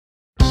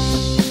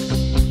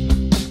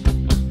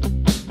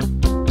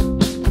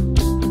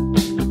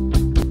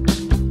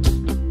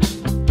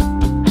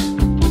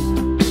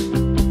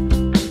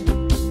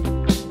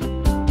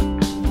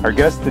Our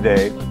guest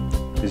today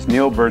is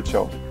Neil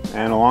Burchill,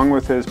 and along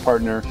with his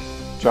partner,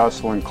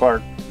 Jocelyn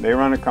Clark, they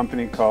run a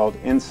company called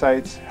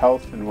InSIGHT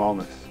Health and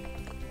Wellness.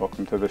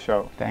 Welcome to the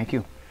show. Thank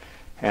you.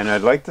 And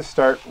I'd like to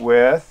start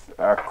with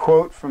a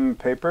quote from the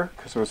paper,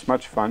 because it was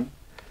much fun,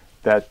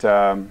 that,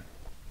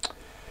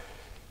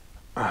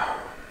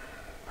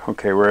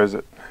 okay, where is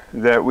it?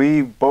 That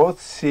we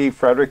both see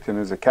Fredericton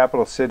as a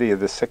capital city of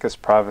the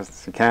sickest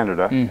province in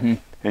Canada,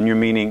 and you're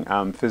meaning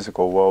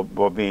physical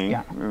well-being,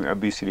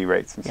 obesity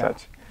rates and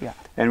such. Yeah.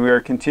 And we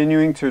are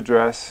continuing to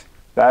address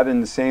that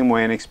in the same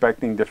way and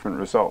expecting different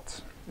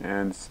results.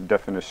 And it's the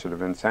definition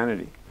of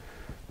insanity.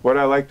 What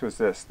I liked was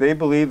this. They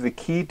believe the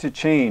key to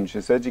change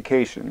is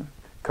education,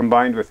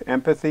 combined with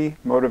empathy,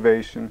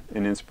 motivation,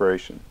 and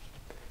inspiration.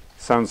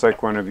 Sounds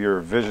like one of your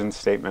vision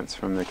statements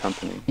from the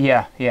company.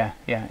 Yeah.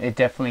 It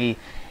definitely,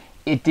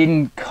 it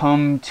didn't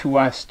come to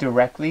us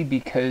directly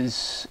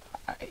because,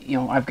 you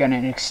know, I've got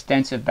an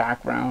extensive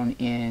background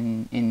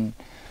in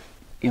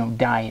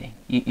dieting,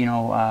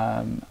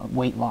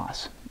 weight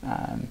loss.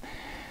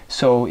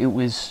 So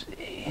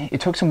it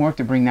took some work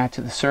to bring that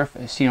to the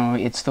surface. You know,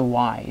 it's the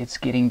why. It's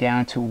getting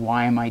down to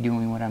why am I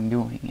doing what I'm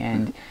doing.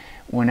 And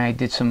when I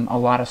did a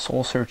lot of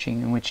soul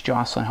searching, in which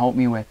Jocelyn helped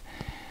me with,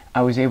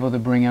 I was able to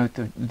bring out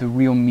the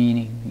real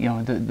meaning, you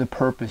know, the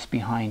purpose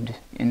behind,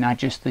 and not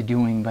just the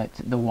doing, but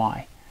the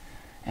why.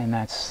 And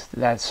that's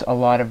a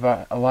lot of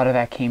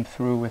that came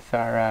through with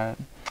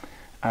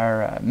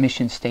our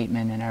mission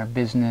statement and our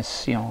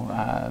business,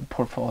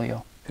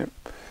 portfolio. Yep.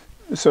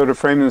 So to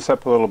frame this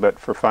up a little bit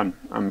for fun,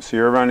 so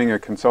you're running a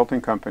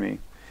consulting company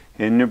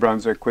in New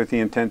Brunswick with the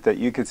intent that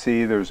you could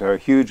see there's a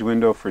huge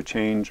window for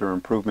change or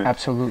improvement.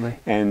 Absolutely.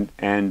 And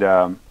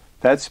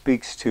that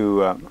speaks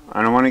to,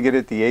 I want to get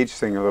at the age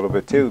thing a little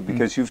bit too,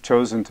 because you've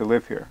chosen to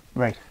live here.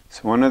 Right.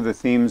 So one of the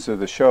themes of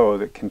the show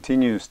that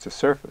continues to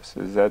surface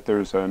is that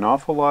there's an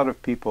awful lot of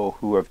people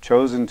who have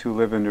chosen to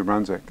live in New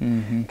Brunswick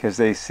because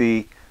they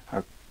see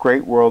a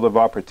great world of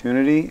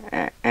opportunity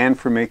and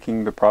for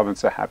making the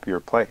province a happier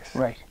place.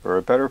 Right. Or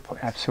a better place.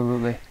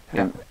 Absolutely.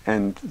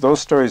 And those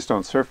stories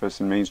don't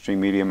surface in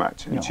mainstream media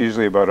much. No. It's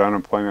usually about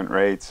unemployment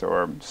rates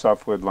or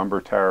softwood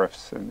lumber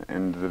tariffs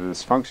and the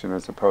dysfunction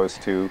as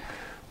opposed to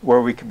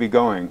where we could be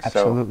going.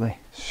 Absolutely.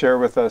 So share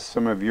with us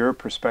some of your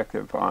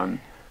perspective on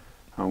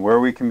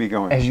where we can be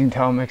going. As you can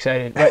tell, I'm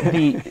excited. But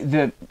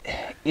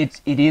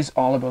it is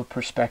all about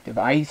perspective.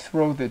 I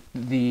throw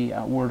the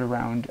word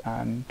around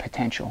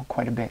potential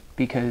quite a bit,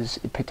 because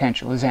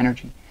potential is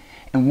energy.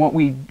 And what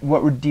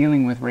we're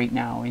dealing with right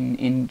now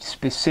in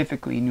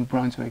specifically New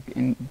Brunswick,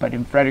 but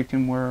in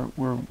Fredericton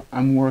where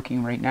I'm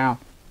working right now,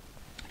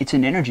 it's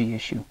an energy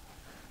issue,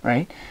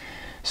 right?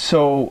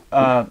 So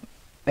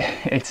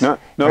it's no,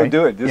 right?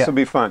 Do it. This will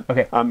be fun.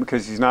 Okay.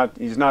 Because he's not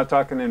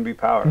talking NB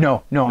Power.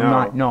 No, I'm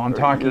not. No, I'm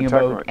talking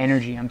about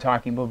energy. I'm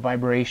talking about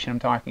vibration. I'm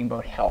talking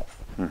about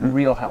health,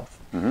 real health.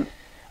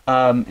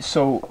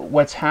 So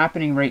what's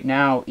happening right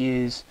now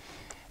is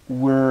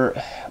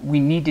we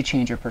need to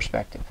change our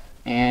perspective.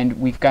 And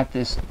we've got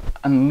this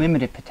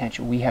unlimited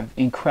potential. We have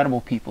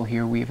incredible people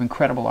here. We have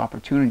incredible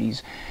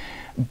opportunities.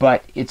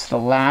 But it's the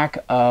lack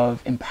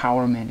of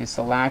empowerment, it's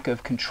the lack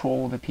of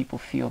control that people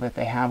feel that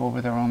they have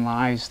over their own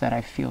lives that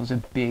I feel is a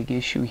big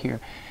issue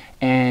here.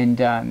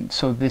 And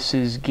so this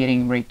is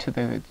getting right to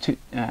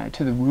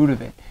the root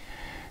of it.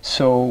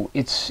 So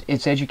it's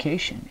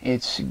education,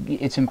 it's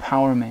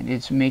empowerment,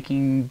 it's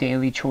making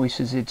daily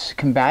choices, it's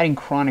combating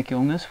chronic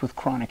illness with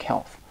chronic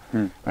health,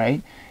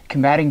 right?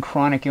 Combating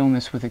chronic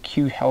illness with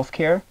acute health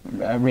care,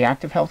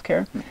 reactive health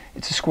care,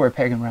 it's a square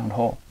peg and round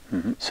hole.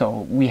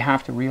 So we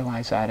have to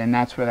realize that, and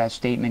that's where that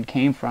statement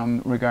came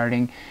from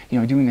regarding,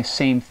 doing the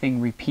same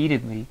thing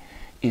repeatedly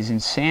is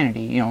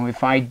insanity.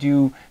 If I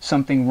do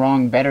something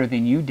wrong better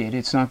than you did,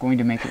 it's not going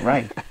to make it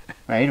right,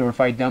 right? Or if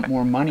I dump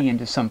more money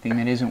into something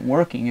that isn't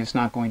working, it's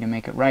not going to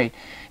make it right.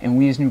 And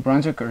we as New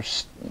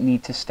Brunswickers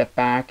need to step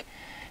back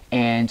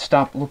and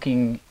stop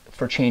looking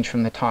for change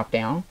from the top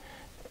down,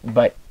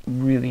 but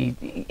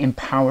really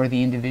empower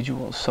the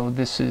individuals. So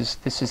this is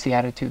the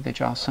attitude that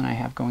Jocelyn and I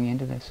have going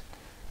into this.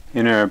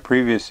 In a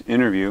previous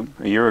interview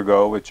a year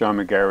ago with John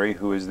McGarry,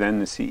 who was then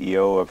the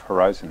CEO of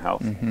Horizon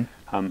Health,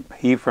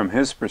 he, from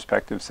his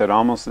perspective, said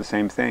almost the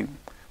same thing.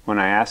 When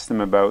I asked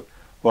him about,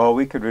 well,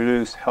 we could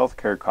reduce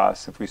healthcare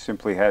costs if we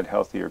simply had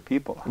healthier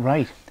people.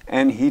 Right.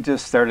 And he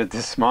just started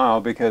to smile,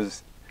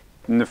 because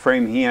in the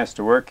frame he has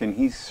to work in,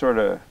 he's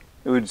it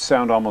would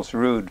sound almost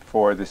rude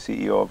for the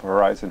CEO of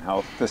Horizon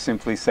Health to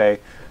simply say,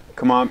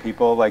 come on,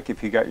 people, like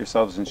if you got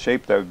yourselves in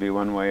shape, that would be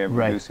one way of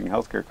reducing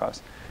healthcare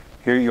costs.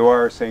 Here you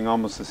are saying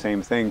almost the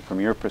same thing from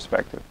your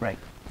perspective. Right.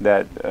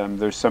 That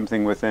there's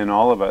something within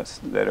all of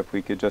us that if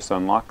we could just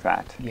unlock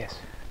that, yes,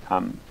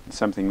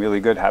 something really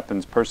good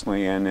happens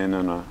personally and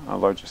on a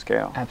larger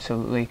scale.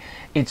 Absolutely.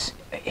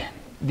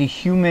 The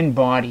human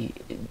body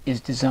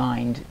is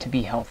designed to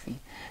be healthy.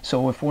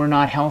 So if we're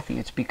not healthy,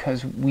 it's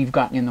because we've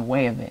gotten in the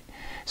way of it.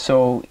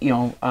 So,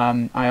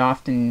 I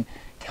often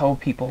tell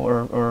people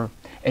or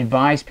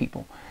advise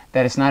people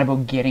that it's not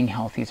about getting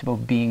healthy, it's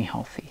about being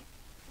healthy.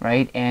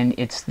 right? And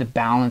it's the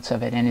balance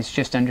of it, and it's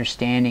just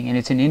understanding, and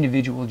it's an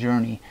individual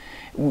journey.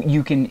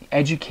 You can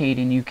educate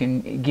and you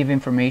can give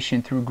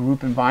information through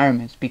group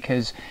environments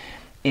because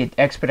it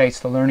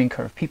expedites the learning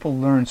curve. People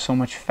learn so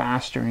much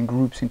faster in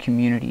groups and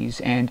communities,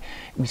 and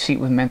we see it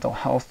with mental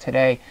health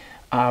today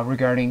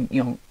regarding,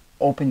 you know,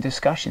 open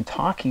discussion,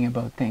 talking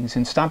about things,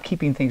 and stop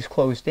keeping things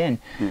closed in.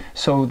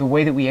 So the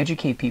way that we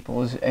educate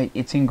people is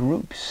it's in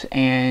groups,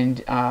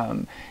 and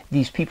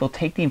these people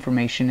take the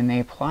information and they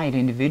apply it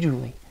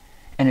individually,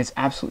 and it's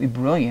absolutely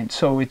brilliant.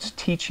 So it's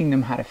teaching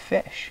them how to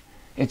fish.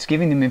 It's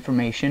giving them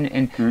information,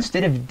 and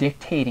instead of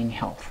dictating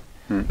health,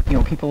 you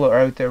know, people are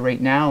out there right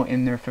now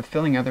and they're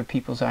fulfilling other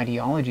people's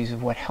ideologies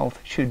of what health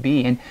should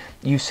be. And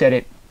you said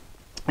it,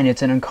 and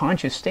it's an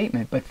unconscious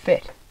statement, but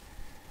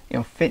you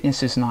know,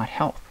 fitness is not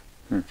health.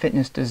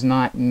 Fitness does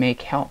not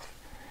make health.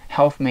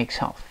 Health makes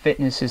health.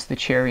 Fitness is the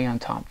cherry on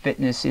top.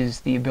 Fitness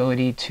is the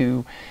ability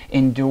to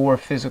endure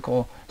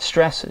physical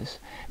stresses,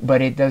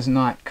 but it does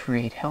not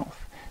create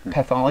health.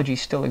 Pathology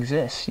still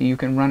exists. You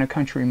can run a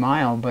country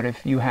mile, but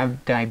if you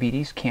have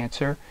diabetes,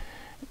 cancer,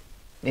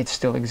 it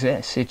still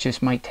exists. It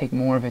just might take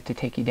more of it to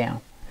take you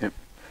down. Yep.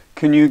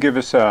 Can you give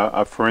us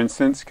a for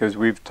instance, because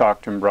we've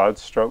talked in broad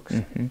strokes,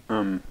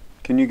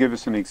 can you give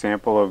us an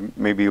example of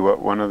maybe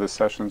what one of the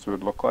sessions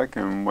would look like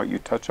and what you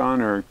touch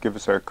on, or give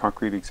us a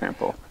concrete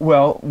example?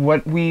 Well,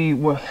 what we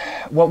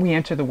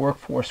enter the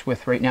workforce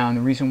with right now, and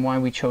the reason why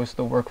we chose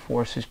the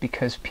workforce is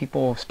because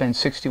people spend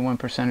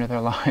 61% of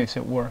their lives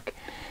at work.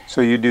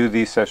 So you do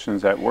these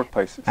sessions at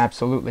workplaces?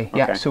 Absolutely, okay.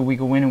 Yeah. So we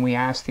go in and we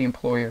ask the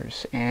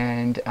employers,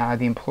 and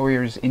the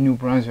employers in New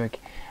Brunswick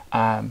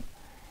are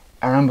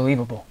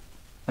unbelievable.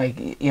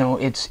 Like, you know,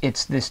 it's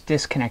this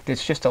disconnect.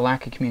 It's just a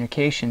lack of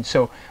communication.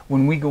 So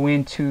when we go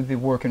into the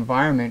work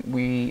environment,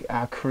 we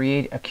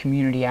create a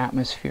community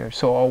atmosphere.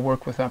 So I'll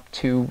work with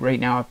right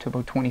now up to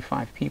about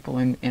 25 people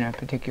in a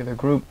particular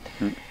group.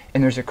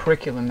 And there's a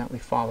curriculum that we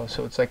follow.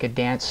 So it's like a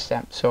dance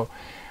step. So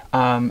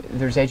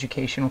there's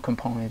educational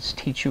components,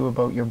 teach you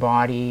about your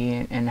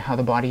body and how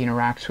the body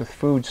interacts with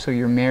food. So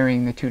you're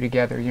marrying the two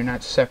together. You're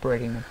not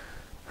separating them.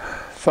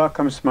 Thought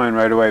comes to mind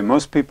right away.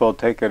 Most people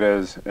take it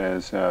as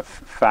a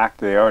fact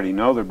they already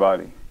know their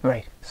body.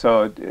 Right.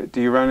 So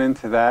do you run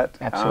into that?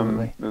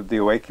 Absolutely. The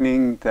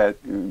awakening that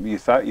you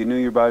thought you knew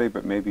your body,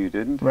 but maybe you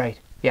didn't? Right.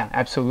 Yeah,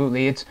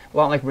 absolutely. It's a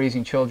lot like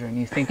raising children.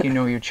 You think you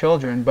know your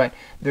children, but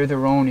they're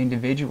their own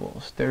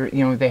individuals.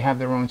 They have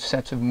their own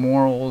sets of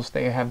morals.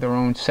 They have their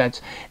own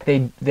sets.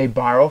 They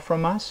borrow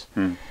from us.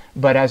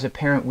 But as a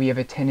parent, we have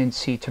a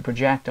tendency to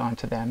project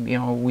onto them. You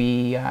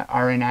know,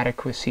 our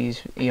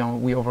inadequacies, you know,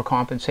 we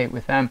overcompensate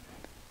with them.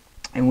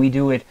 And we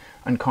do it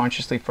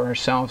unconsciously for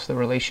ourselves. The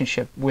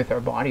relationship with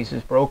our bodies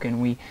is broken.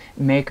 We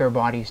make our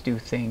bodies do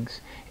things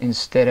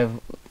instead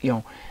of, you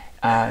know,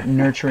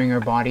 nurturing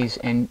our bodies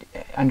and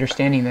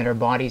understanding that our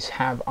bodies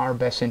have our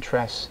best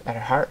interests at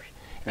heart.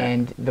 Yeah.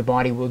 And the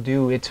body will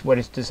do what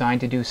it's designed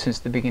to do since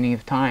the beginning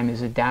of time,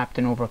 is adapt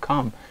and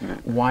overcome. Yeah.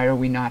 Why are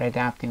we not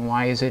adapting?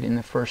 Why is it in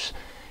the first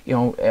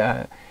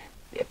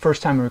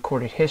time in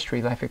recorded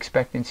history, life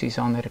expectancy is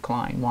on the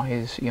decline? Why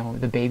is, you know,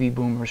 the baby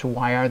boomers,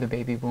 why are the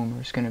baby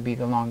boomers going to be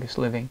the longest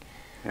living?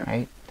 Yeah.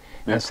 Right?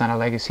 Yeah. That's not a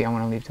legacy I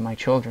want to leave to my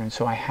children.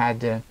 So I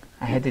had to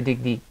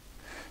dig deep.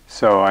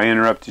 So I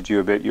interrupted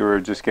you a bit. You were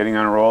just getting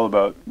on a roll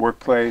about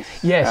workplace,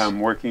 yes.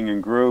 Working in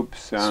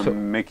groups,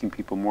 making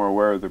people more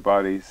aware of their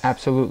bodies.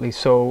 Absolutely.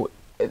 So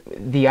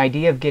the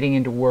idea of getting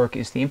into work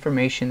is the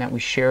information that we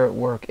share at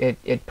work.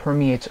 It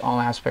permeates all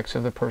aspects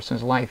of the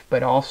person's life,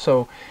 but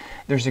also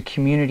there's a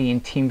community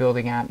and team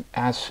building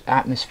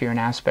atmosphere and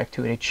aspect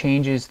to it. It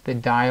changes the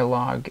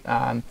dialogue,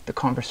 the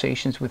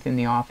conversations within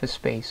the office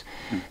space.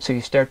 So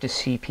you start to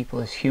see people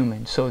as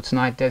humans. So it's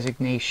not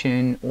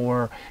designation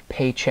or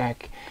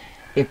paycheck.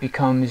 It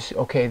becomes,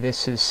 okay,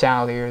 this is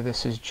Sally or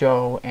this is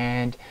Joe,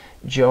 and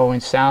Joe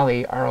and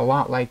Sally are a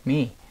lot like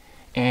me.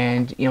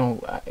 And, you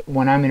know,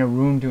 when I'm in a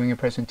room doing a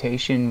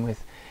presentation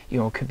with, you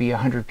know, it could be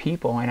 100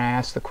 people, and I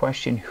ask the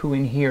question, who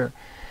in here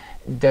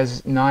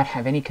does not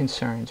have any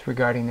concerns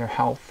regarding their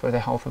health or the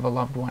health of a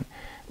loved one?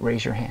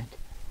 Raise your hand.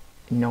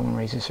 No one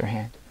raises their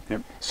hand.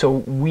 Yep. So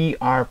we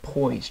are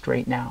poised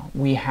right now.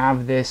 We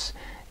have this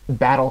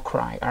battle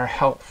cry, our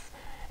health,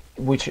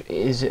 which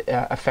is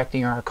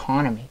affecting our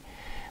economy.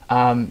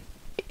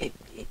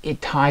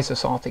 It ties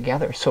us all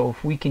together. So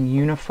if we can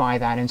unify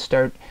that and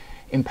start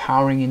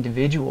empowering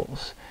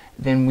individuals,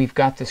 then we've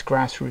got this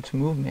grassroots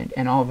movement,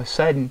 and all of a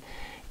sudden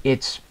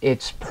it's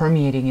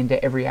permeating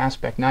into every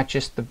aspect, not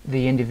just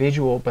the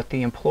individual but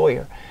the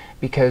employer,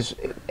 because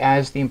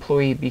as the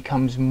employee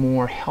becomes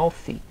more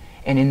healthy,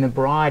 and in the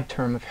broad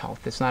term of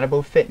health, it's not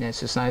about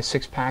fitness, it's not a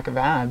six-pack of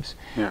abs.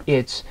 Yeah.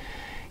 It's,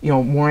 you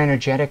know, more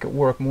energetic at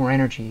work, more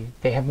energy.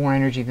 They have more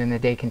energy than the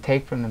day can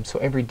take from them. So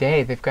every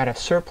day they've got a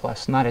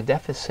surplus, not a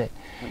deficit.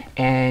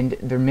 And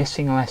they're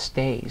missing less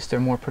days. They're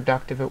more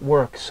productive at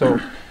work.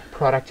 So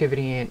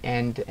productivity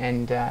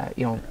and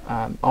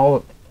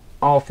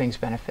all things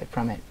benefit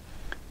from it.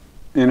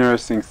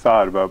 Interesting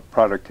thought about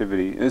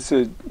productivity. It's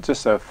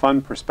just a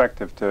fun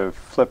perspective to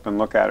flip and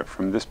look at it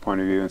from this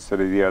point of view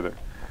instead of the other.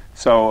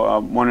 So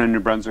one of New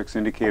Brunswick's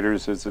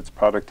indicators is its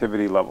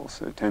productivity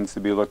levels. It tends to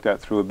be looked at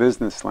through a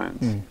business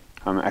lens,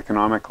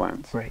 economic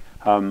lens. Right.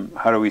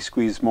 How do we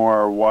squeeze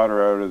more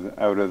water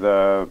out of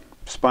the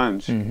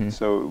sponge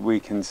so we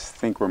can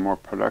think we're more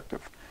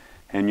productive?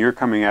 And you're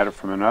coming at it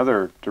from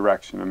another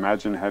direction.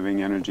 Imagine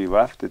having energy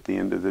left at the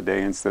end of the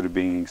day instead of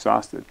being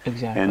exhausted.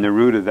 Exactly. And the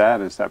root of that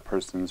is that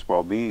person's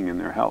well-being and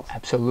their health.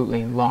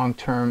 Absolutely.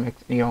 Long-term,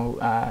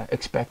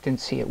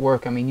 expectancy at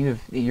work. I mean, you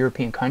have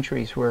European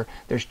countries where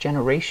there's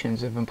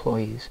generations of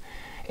employees,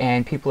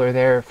 and people are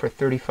there for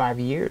 35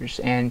 years,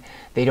 and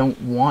they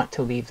don't want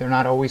to leave. They're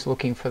not always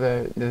looking for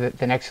the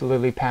next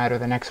lily pad or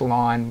the next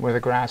lawn where the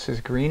grass is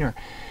greener.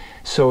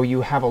 So you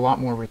have a lot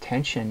more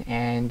retention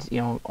and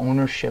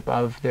ownership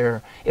of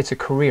their. It's a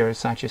career.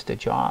 It's not just a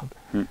job.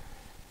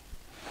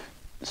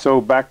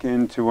 So back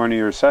into one of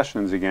your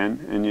sessions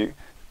again, and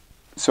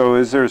so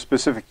is there a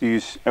specific? Do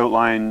you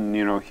outline?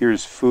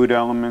 Here's food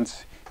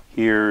elements.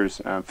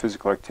 Here's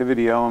physical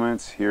activity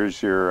elements.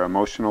 Here's your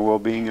emotional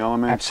well-being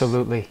elements.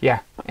 Absolutely, yeah.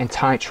 And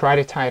try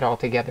to tie it all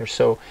together.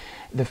 So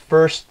the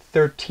first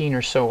 13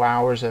 or so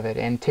hours of it,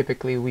 and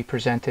typically we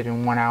present it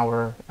in 1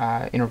 hour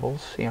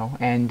intervals.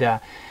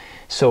 And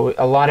so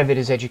a lot of it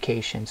is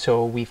education.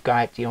 So we've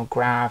got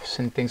graphs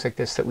and things like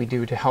this that we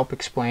do to help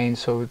explain.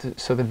 So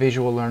the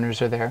visual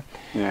learners are there.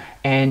 Yeah.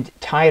 And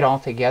tie it all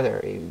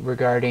together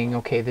regarding,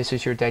 okay, this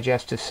is your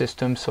digestive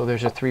system. So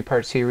there's a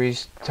 3-part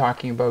series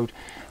talking about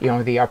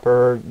the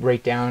upper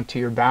right down to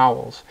your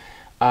bowels,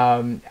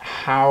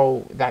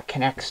 how that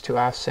connects to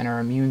us and our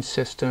immune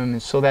system,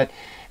 and so that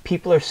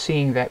people are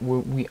seeing that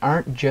we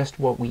aren't just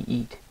what we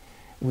eat,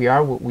 we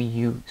are what we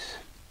use.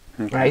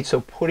 Okay. Right?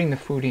 So putting the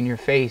food in your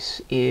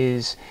face there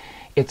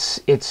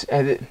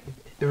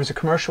was a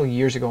commercial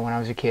years ago when I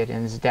was a kid,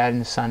 and his dad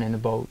and the son in the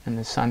boat, and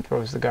the son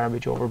throws the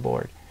garbage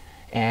overboard,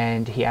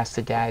 and he asks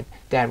the dad,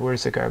 where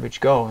does the garbage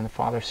go? And the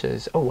father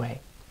says, away.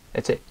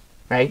 That's it.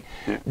 Right?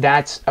 Yeah.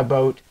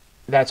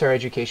 That's our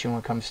education when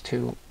it comes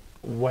to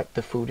what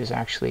the food is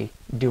actually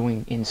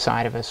doing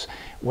inside of us,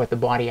 what the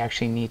body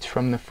actually needs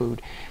from the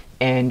food.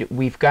 And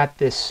we've got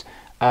this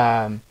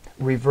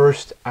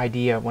reversed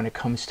idea when it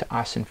comes to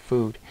us and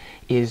food,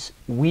 is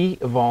we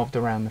evolved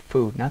around the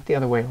food, not the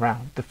other way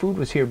around. The food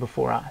was here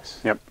before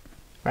us. Yep.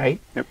 Right?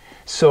 Yep.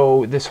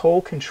 So this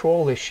whole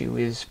control issue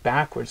is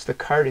backwards. The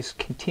cart is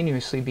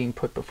continuously being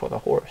put before the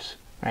horse.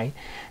 Right?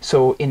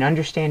 So in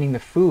understanding the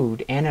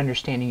food and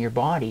understanding your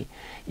body,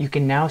 you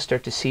can now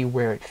start to see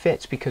where it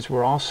fits, because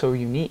we're all so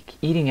unique.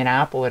 Eating an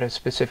apple at a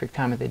specific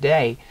time of the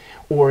day,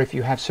 or if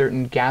you have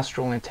certain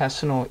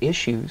gastrointestinal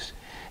issues,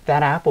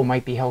 that apple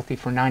might be healthy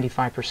for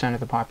 95% of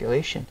the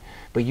population,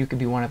 but you could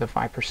be one of the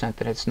 5%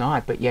 that it's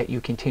not, but yet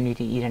you continue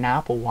to eat an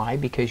apple. Why?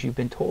 Because you've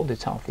been told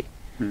it's healthy,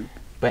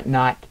 but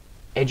not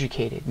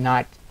educated,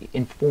 not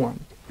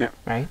informed. Yeah.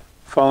 Right?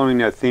 Following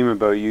that theme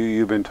about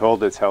you've been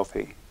told it's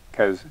healthy,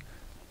 because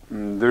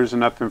there's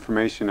enough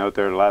information out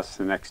there to last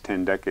the next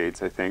 10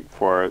 decades, I think,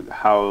 for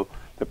how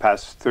the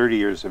past 30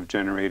 years have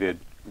generated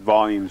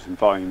volumes and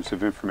volumes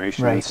of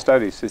information and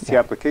studies. It's the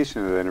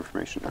application of that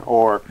information,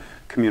 or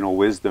communal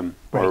wisdom,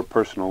 or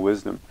personal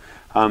wisdom.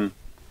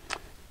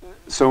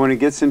 So when it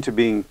gets into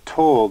being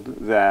told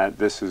that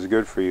this is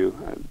good for you,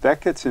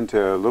 that gets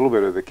into a little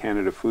bit of the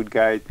Canada Food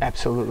Guide.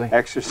 Absolutely.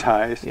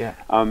 Exercise. Yeah.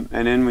 And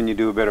then when you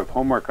do a bit of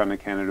homework on the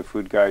Canada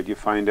Food Guide, you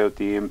find out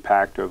the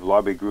impact of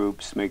lobby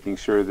groups, making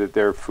sure that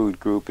their food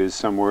group is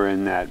somewhere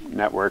in that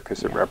network,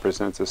 because it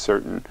represents a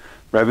certain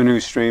revenue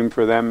stream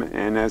for them,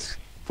 and as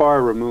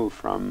far removed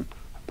from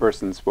a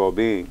person's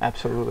well-being.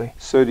 Absolutely.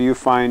 So do you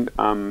find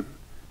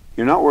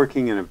you're not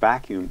working in a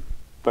vacuum,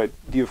 but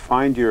do you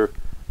find you're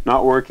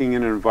not working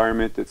in an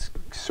environment that's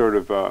sort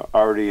of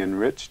already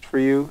enriched for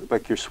you,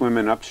 like you're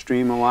swimming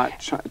upstream a lot,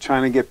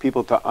 trying to get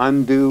people to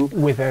undo?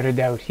 Without a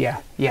doubt,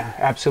 yeah,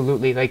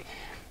 absolutely. Like,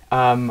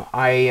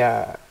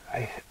 I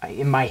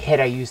in my head,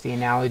 I use the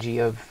analogy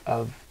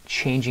of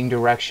changing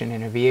direction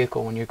in a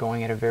vehicle when you're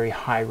going at a very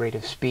high rate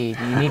of speed.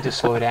 You need to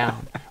slow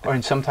down,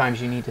 and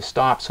sometimes you need to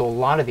stop. So a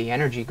lot of the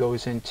energy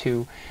goes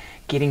into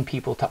getting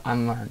people to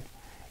unlearn.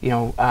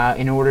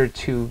 In order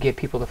to get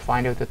people to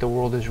find out that the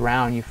world is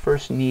round, you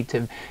first need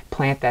to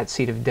plant that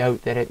seed of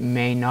doubt that it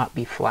may not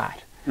be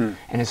flat. And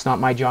it's not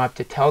my job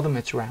to tell them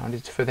it's round.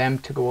 It's for them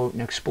to go out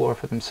and explore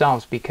for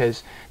themselves,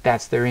 because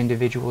that's their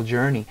individual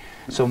journey.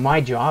 So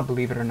my job,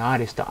 believe it or not,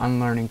 is to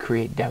unlearn and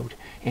create doubt,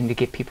 and to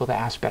get people to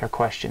ask better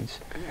questions,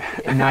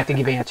 and not to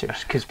give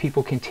answers, because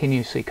people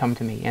continuously come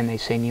to me and they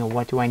say, Neil,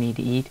 what do I need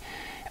to eat?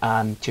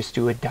 Just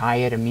do a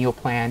diet, a meal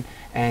plan,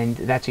 and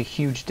that's a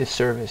huge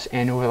disservice.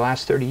 And over the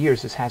last 30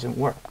 years, this hasn't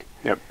worked.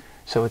 Yep.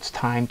 So it's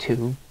time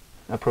to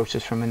approach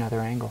this from another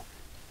angle.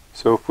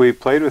 So if we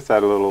played with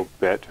that a little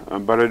bit,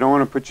 but I don't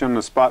want to put you on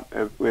the spot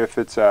if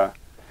it's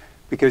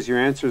because your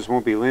answers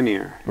won't be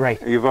linear.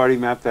 Right. You've already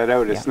mapped that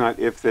out. It's not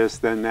if this,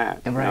 then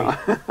that. Right.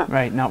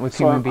 Right. Not with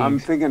human beings. I'm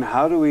thinking,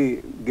 how do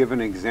we give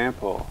an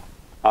example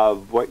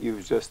of what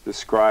you've just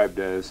described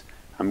as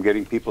I'm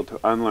getting people to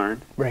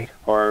unlearn, Right.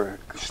 or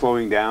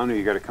slowing down, or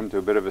you got to come to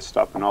a bit of a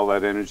stop, and all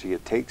that energy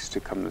it takes to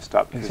come to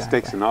stop, because Exactly.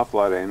 it takes an awful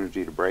lot of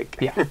energy to break.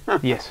 Yeah.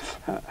 Yes.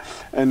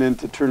 And then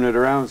to turn it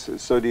around.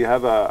 So do you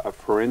have a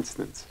for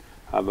instance,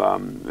 of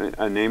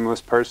a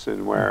nameless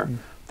person where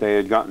they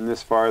had gotten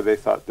this far, they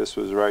thought this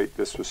was right,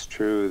 this was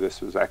true, this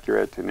was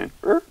accurate, and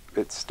then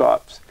it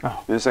stops.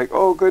 Oh. And it's like,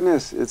 oh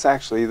goodness, it's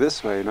actually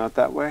this way, not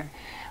that way?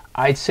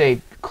 I'd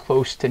say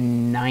close to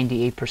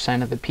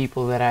 98% of the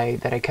people that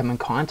I come in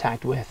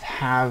contact with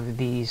have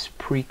these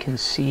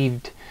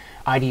preconceived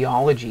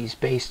ideologies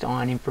based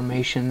on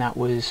information that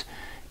was,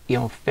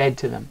 fed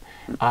to them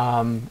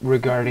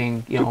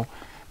regarding,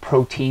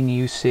 protein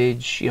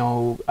usage,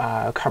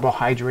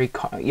 carbohydrate,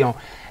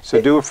 So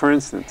do it for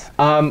instance.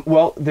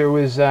 Well, there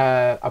was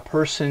a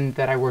person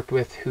that I worked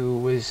with who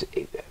was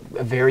a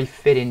very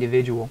fit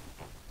individual,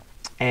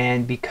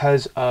 and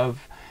because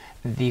of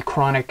the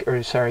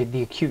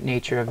the acute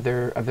nature of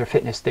their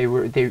fitness, they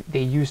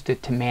used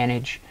it to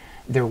manage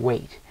their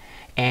weight,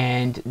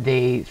 and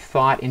they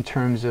thought in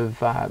terms of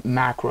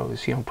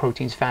macros,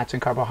 proteins, fats,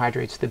 and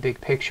carbohydrates, the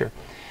big picture.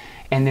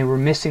 And they were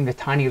missing the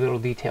tiny little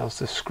details,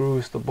 the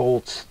screws, the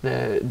bolts,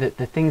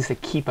 the things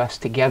that keep us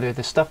together,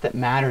 the stuff that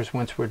matters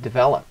once we're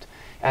developed.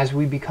 As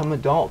we become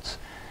adults,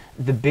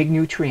 the big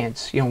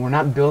nutrients, we're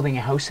not building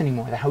a house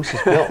anymore. The house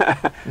is built.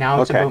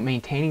 Now it's about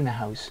maintaining the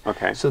house.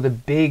 Okay. So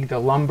the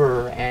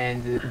lumber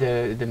and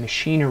the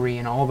machinery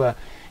and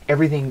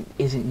everything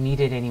isn't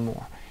needed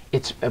anymore.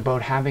 It's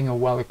about having a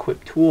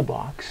well-equipped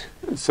toolbox.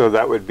 So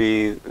that would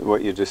be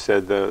what you just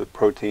said, the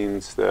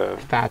proteins, the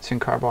fats and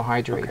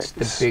carbohydrates,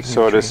 the big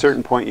So at a nutrients.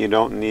 certain point you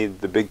don't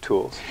need the big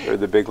tools or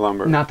the big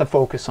lumber. Not the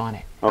focus on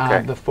it.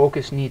 Okay. The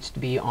focus needs to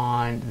be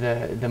on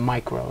the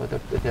micro,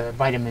 the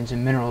vitamins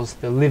and minerals,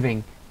 the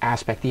living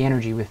aspect, the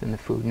energy within the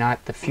food,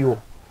 not the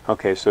fuel.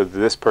 Okay, so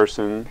this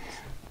person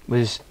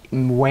Was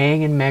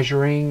weighing and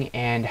measuring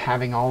and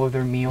having all of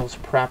their meals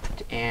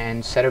prepped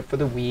and set up for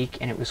the week,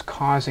 and it was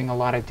causing a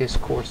lot of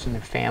discourse in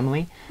their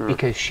family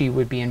because she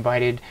would be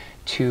invited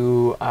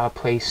to a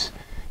place,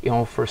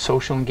 for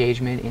social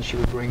engagement, and she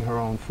would bring her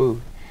own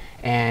food,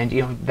 and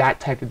that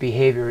type of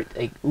behavior,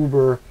 like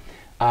uber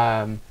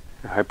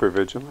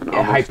hypervigilant.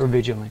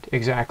 hypervigilant,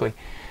 exactly.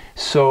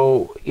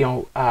 So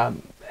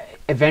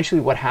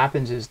eventually what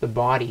happens is the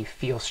body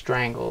feels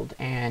strangled,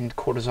 and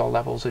cortisol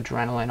levels,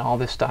 adrenaline, all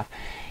this stuff.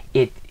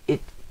 It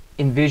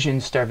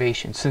envisions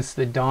starvation. Since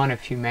the dawn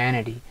of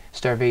humanity,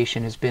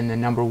 starvation has been the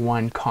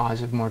 #1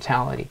 cause of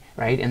mortality,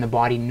 right? And the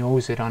body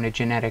knows it on a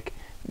genetic,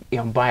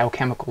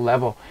 biochemical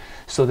level.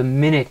 So the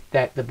minute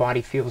that the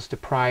body feels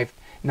deprived,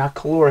 not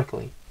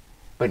calorically,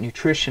 but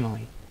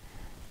nutritionally,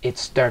 it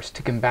starts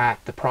to combat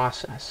the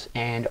process,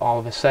 and all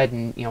of a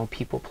sudden,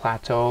 people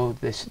plateau.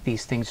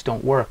 These things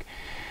don't work.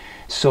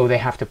 So they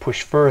have to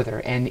push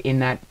further, and in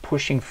that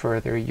pushing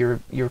further, you're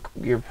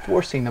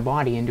forcing the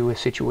body into a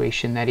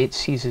situation that it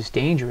sees as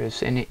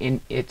dangerous, and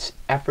in its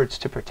efforts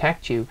to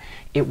protect you,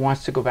 it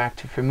wants to go back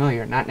to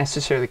familiar, not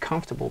necessarily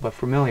comfortable, but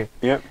familiar.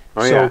 Yep.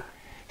 Oh, so yeah.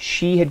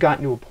 she had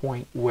gotten to a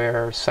point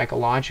where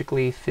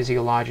psychologically,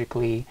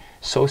 physiologically,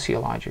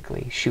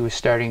 sociologically, she was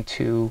starting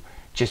to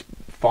just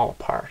fall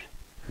apart.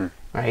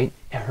 Right?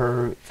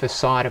 Her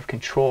facade of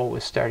control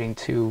was starting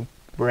to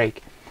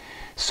break.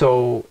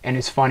 So, and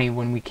it's funny,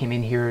 when we came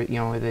in here,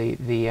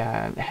 the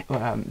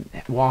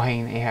wall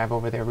hanging they have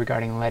over there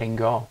regarding letting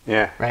go.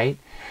 Yeah. Right?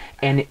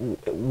 And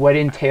what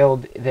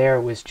entailed there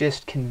was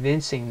just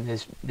convincing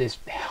this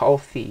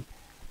healthy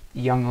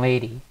young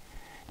lady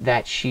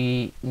that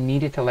she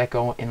needed to let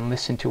go and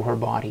listen to her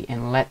body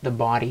and let the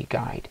body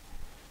guide.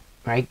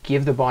 Right?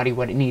 Give the body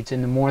what it needs.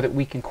 And the more that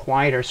we can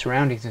quiet our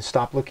surroundings and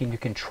stop looking to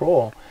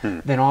control,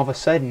 then all of a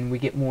sudden we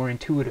get more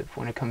intuitive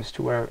when it comes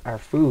to our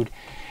food.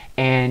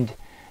 And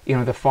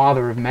the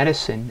father of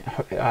medicine,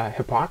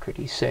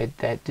 Hippocrates, said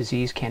that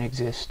disease can't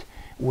exist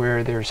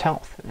where there's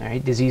health.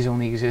 Right? Disease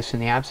only exists in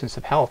the absence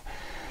of health.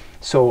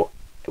 So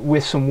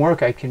with some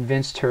work, I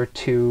convinced her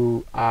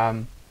to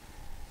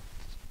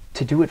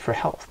do it for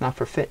health, not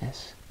for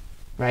fitness.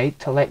 Right?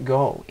 To let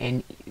go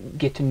and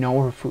get to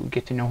know her food,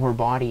 get to know her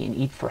body, and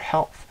eat for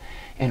health.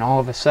 And all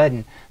of a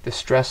sudden, the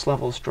stress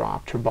levels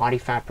dropped, her body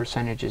fat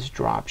percentages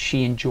dropped.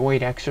 She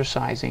enjoyed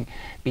exercising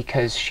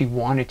because she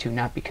wanted to,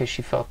 not because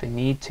she felt the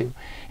need to.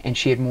 And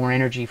she had more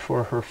energy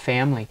for her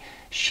family.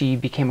 She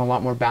became a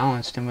lot more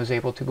balanced and was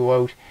able to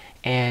go out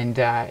and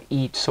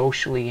eat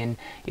socially, and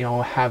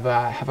have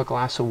a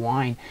glass of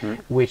wine,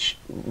 which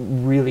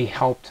really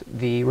helped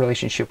the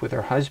relationship with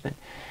her husband.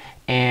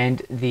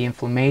 And the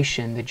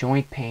inflammation, the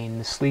joint pain,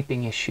 the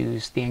sleeping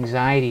issues, the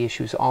anxiety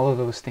issues, all of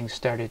those things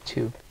started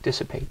to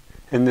dissipate.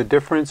 And the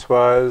difference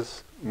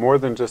was more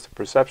than just a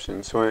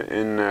perception. So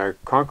in a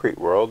concrete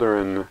world, or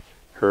in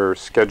her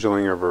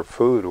scheduling of her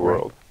food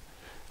world,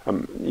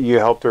 you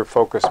helped her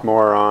focus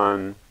more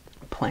on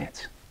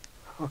plants.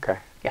 Okay.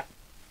 Yeah,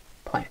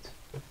 plants.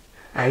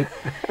 Right?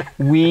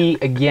 We,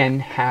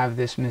 again, have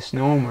this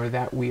misnomer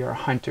that we are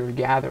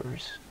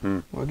hunter-gatherers.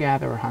 We're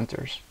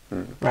gatherer-hunters.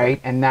 Right?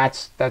 And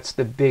that's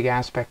the big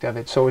aspect of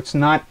it. So it's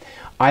not,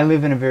 I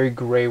live in a very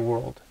gray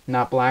world.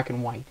 not black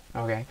and white.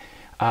 Okay.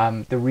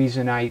 The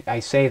reason I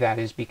say that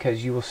is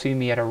because you will see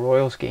me at a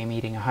Royals game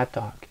eating a hot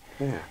dog.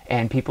 Yeah.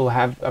 And people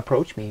have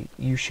approached me,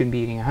 you shouldn't be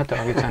eating a hot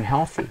dog, it's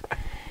unhealthy.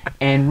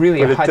 And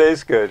really, but it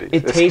tastes good.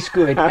 It tastes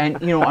good. And,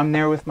 you know, I'm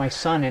there with my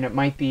son, and it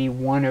might be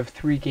one of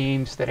 3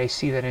 games that I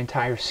see that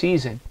entire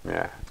season.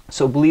 Yeah.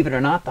 So believe it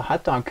or not, the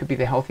hot dog could be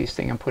the healthiest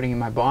thing I'm putting in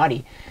my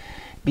body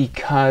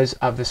because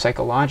of the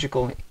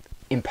psychological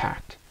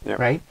impact, Yep.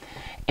 right?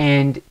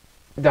 And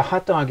the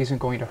hot dog isn't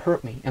going to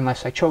hurt me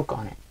unless I choke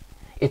on it.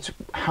 It's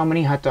how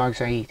many hot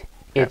dogs I eat.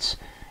 It's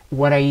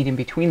what I eat in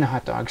between the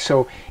hot dogs.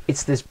 So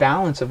it's this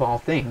balance of all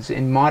things.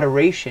 And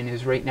moderation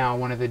is right now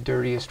one of the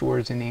dirtiest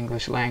words in the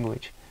English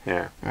language.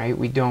 Yeah. Right?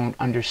 We don't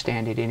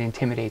understand it. It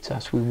intimidates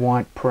us. We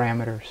want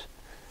parameters.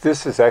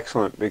 This is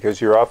excellent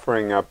because you're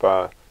offering up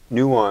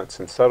nuance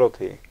and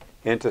subtlety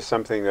into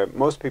something that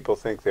most people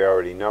think they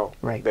already know.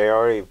 Right. They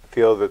already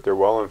feel that they're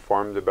well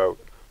informed about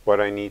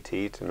what I need to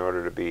eat in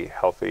order to be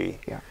healthy.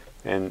 Yeah.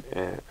 And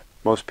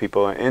most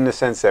people, in the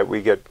sense that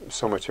we get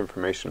so much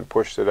information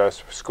pushed at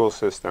us, school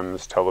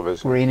systems,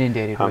 television. We're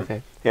inundated with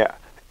it. Yeah.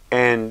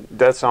 And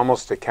that's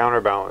almost to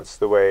counterbalance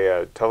the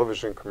way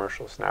television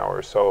commercials now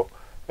are. So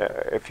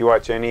if you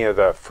watch any of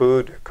the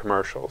food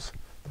commercials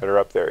that are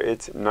up there,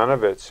 none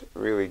of it's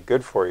really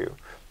good for you.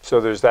 So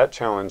there's that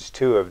challenge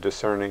too of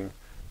discerning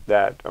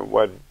that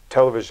what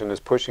television is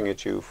pushing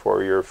at you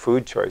for your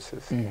food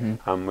choices,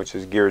 which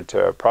is geared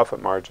to profit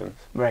margins,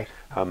 Right.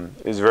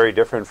 is very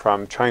different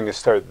from trying to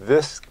start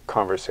this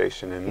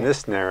conversation and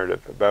this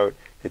narrative about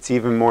it's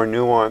even more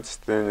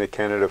nuanced than the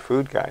Canada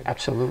Food Guide.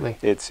 Absolutely.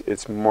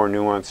 It's more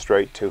nuanced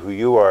right to who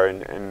you are,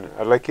 and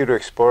I'd like you to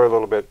explore a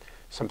little bit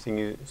something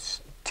you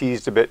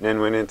teased a bit and then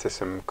went into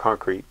some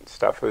concrete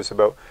stuff. It was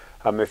about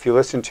if you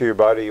listen to your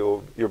body,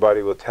 your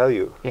body will tell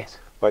you Yes.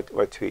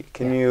 what to eat.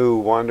 Can you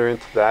wander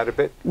into that a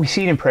bit? We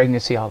see it in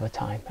pregnancy all the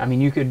time. I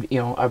mean,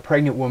 a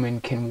pregnant woman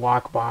can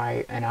walk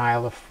by an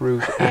aisle of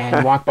fruit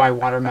and walk by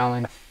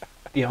watermelon,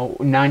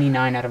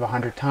 99 out of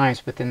 100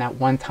 times, but then that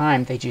one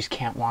time they just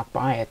can't walk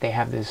by it. They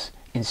have this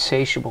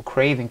insatiable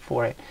craving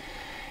for it.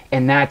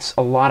 And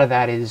a lot of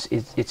that is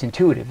it's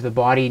intuitive. The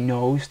body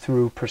knows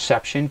through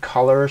perception,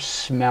 color,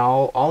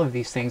 smell, all of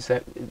these things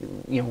that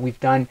we've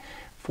done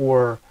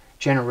for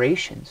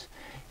generations.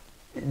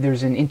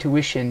 There's an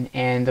intuition,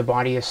 and the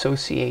body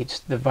associates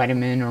the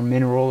vitamin or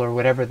mineral or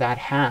whatever that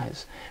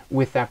has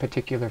with that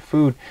particular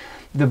food.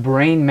 The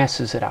brain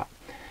messes it up.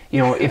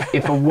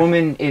 If a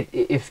woman,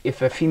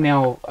 if a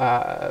female,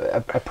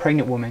 a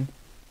pregnant woman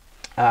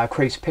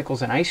craves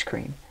pickles and ice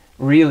cream,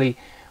 really,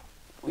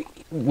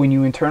 when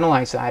you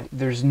internalize that,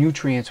 there's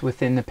nutrients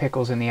within the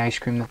pickles and the ice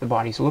cream that the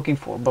body's looking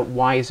for. But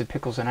why is it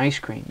pickles and ice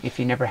cream? If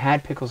you never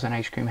had pickles and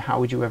ice cream,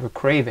 how would you ever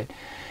crave it?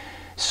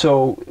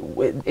 So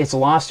it's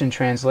lost in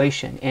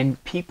translation,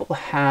 and people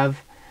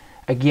have,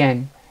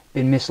 again,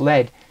 been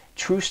misled.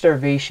 True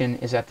starvation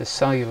is at the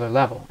cellular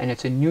level, and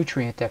it's a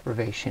nutrient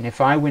deprivation.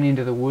 If I went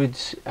into the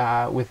woods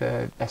with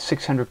a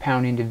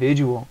 600-pound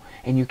individual,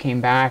 and you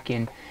came back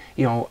in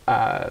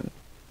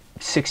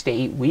 6 to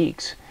 8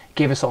 weeks,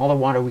 gave us all the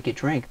water we could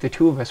drink, the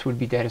 2 of us would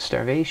be dead of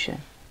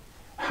starvation.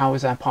 How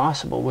is that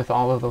possible with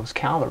all of those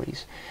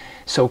calories?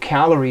 So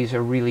calories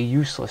are really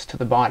useless to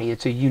the body.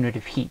 It's a unit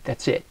of heat.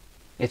 That's it.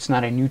 It's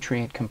not a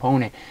nutrient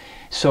component.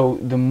 So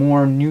the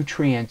more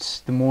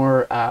nutrients, the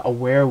more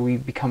aware we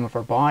become of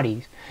our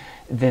bodies,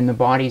 then the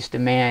body's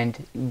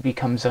demand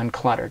becomes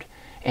uncluttered.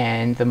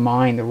 And the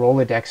mind, the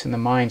Rolodex in the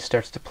mind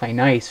starts to play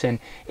nice, and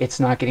it's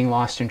not getting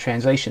lost in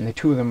translation. The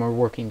 2 of them are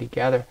working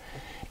together.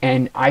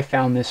 And I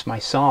found this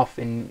myself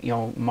in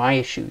my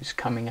issues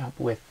coming up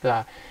with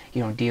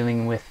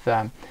dealing with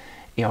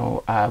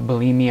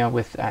bulimia,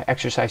 with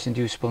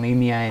exercise-induced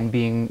bulimia, and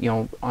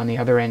being on the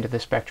other end of the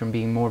spectrum,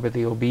 being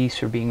morbidly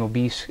obese or being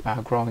obese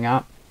growing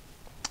up.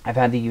 I've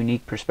had the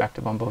unique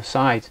perspective on both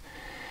sides,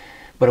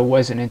 but it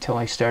wasn't until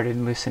I started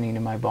listening to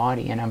my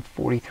body, and I'm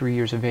 43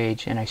 years of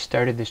age, and I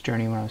started this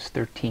journey when I was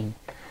 13.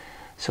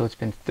 So it's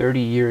been 30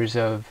 years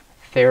of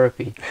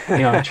therapy,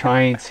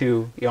 trying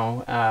to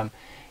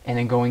and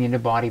then going into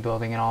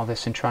bodybuilding and all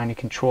this and trying to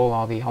control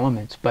all the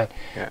elements. But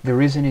there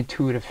is an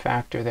intuitive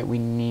factor that we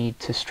need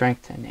to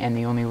strengthen, and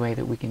the only way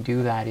that we can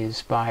do that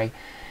is by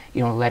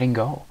letting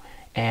go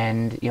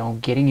and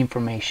getting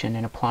information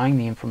and applying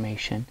the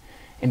information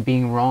and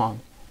being wrong.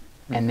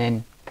 And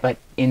then, but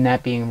in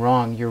that being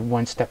wrong, you're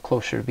one step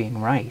closer to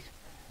being right.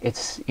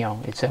 It's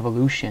it's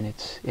evolution.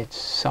 It's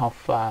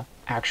self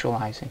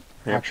actualization.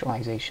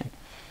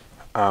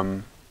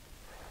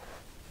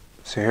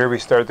 So here we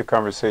start the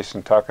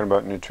conversation talking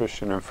about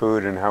nutrition and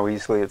food and how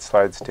easily it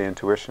slides to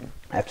intuition.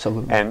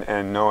 Absolutely.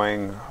 And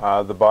knowing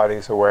the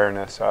body's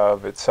awareness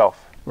of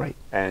itself. Right.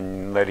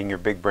 And letting your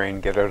big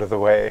brain get out of the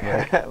way.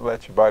 Right.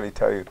 Let your body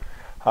tell you.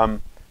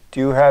 Do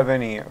you have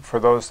any,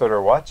 for those that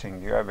are watching,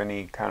 do you have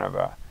any kind of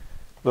a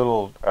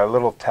little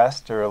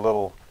test or a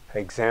little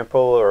example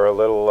or a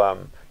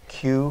little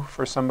cue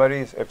for somebody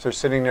if they're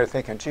sitting there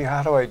thinking, gee,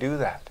 how do I do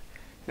that?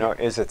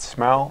 Is it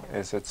smell?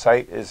 Is it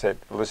sight? Is it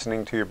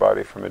listening to your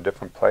body from a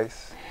different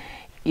place?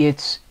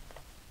 It's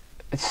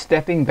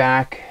stepping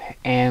back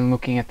and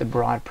looking at the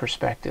broad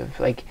perspective.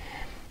 Like,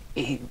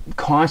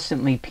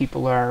 constantly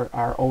people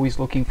are always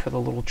looking for the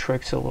little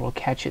tricks, the little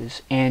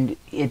catches, and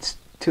it's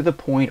to the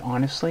point,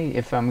 honestly,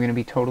 if I'm going to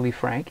be totally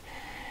frank,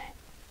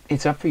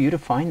 it's up for you to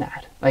find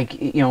that.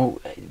 Like, you know,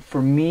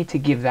 for me to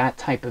give that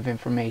type of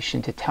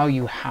information, to tell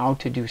you how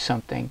to do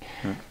something,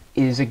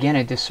 is again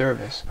a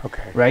disservice.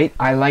 Okay. Right?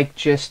 I like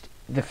just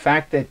the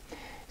fact that,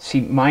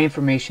 see, my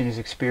information is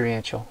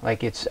experiential.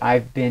 Like,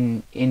 I've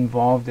been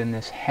involved in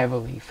this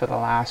heavily for the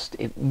last,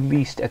 at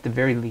the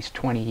very least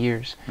 20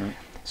 years.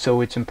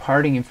 So it's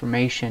imparting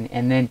information,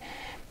 and then,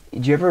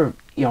 do you ever,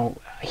 you know,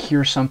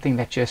 hear something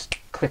that just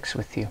clicks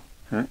with you?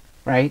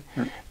 Right?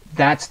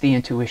 That's the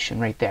intuition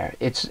right there.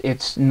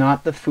 It's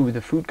not the food.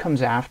 The food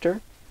comes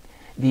after.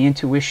 The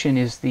intuition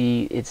is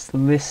it's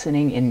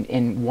listening,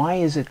 and why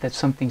is it that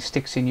something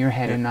sticks in your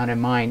head and not in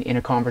mine in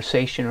a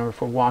conversation, or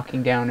if we're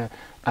walking down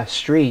a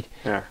street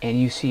and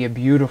you see a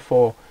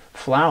beautiful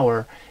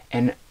flower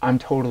and I'm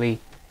totally,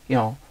 you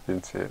know,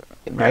 didn't see it.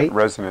 Right?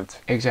 Resonance.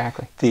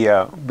 Exactly.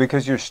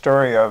 Because your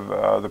story of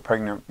the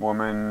pregnant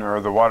woman or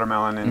the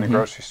watermelon in the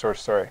grocery store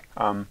story,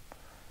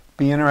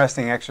 be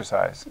interesting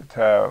exercise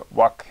to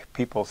walk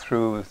people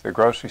through the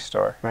grocery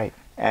store. Right.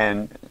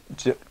 And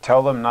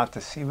tell them not to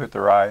see with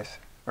their eyes,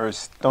 or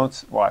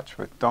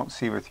don't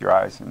see with your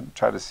eyes, and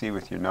try to see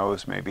with your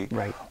nose maybe.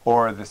 Right.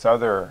 Or this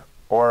other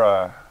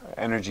aura,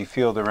 energy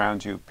field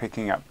around you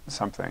picking up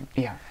something.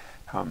 Yeah.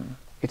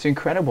 It's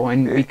incredible,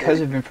 and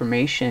because of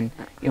information,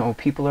 you know,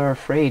 people are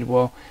afraid.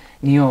 Well,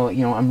 Neil,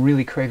 you know, I'm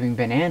really craving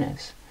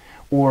bananas,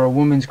 or a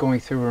woman's going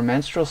through her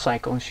menstrual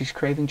cycle and she's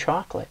craving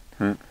chocolate.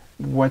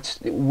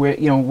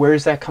 Where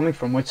is that coming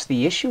from? What's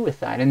the issue with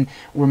that? And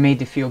we're made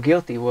to feel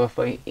guilty. Well,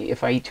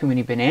 if I eat too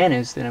many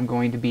bananas, then I'm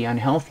going to be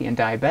unhealthy and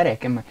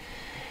diabetic. And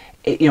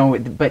you know,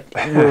 but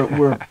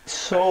we're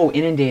so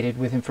inundated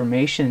with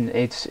information.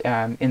 It's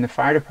in the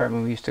fire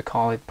department, we used to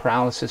call it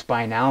paralysis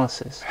by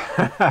analysis.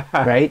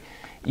 Right?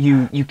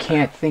 You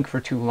can't think for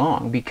too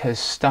long because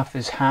stuff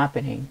is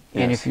happening.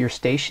 Yes. And if you're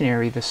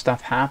stationary, the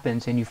stuff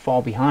happens and you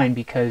fall behind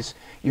because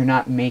you're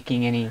not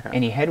making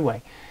any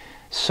headway.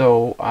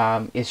 So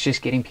it's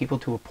just getting people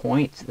to a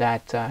point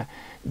that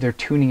they're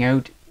tuning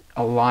out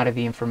a lot of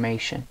the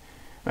information,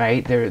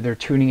 right? They're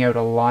tuning out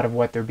a lot of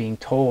what they're being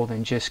told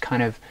and just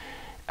kind of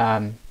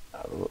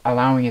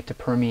allowing it to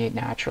permeate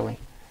naturally.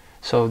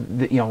 So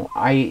you know,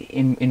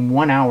 in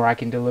 1 hour I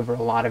can deliver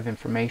a lot of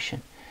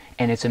information,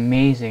 and it's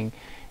amazing.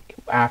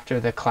 After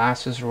the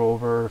classes are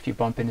over, or if you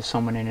bump into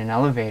someone in an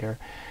elevator,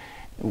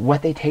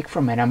 what they take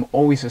from it, I'm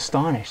always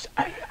astonished.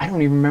 I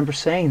don't even remember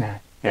saying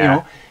that. Yeah. You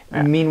know.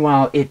 Yeah.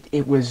 Meanwhile,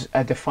 it was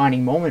a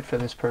defining moment for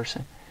this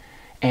person,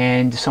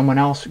 and someone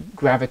else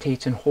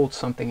gravitates and holds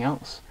something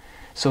else.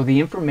 So the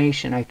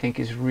information, I think,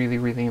 is really,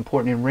 really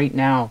important. And right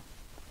now,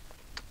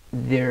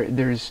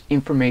 there's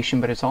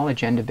information, but it's all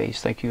agenda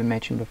based, like you had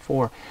mentioned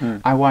before.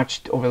 I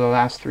watched over the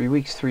last 3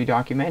 weeks 3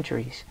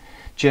 documentaries,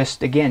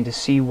 just again to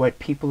see what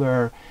people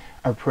are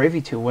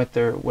privy to,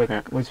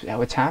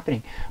 what's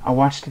happening. I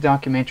watched a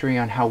documentary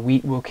on how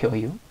wheat will kill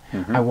you.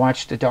 I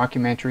watched a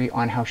documentary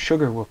on how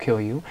sugar will kill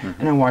you,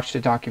 and I watched a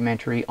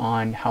documentary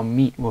on how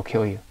meat will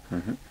kill you.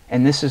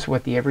 And this is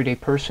what the everyday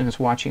person is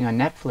watching on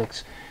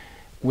Netflix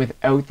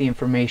without the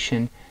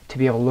information to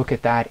be able to look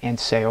at that and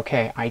say,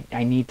 okay,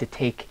 I need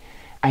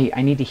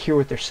to hear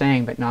what they're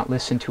saying, but not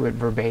listen to it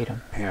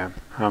verbatim. Yeah.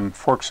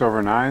 Forks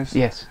Over Knives?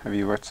 Yes. Have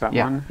you watched that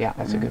one? Yeah,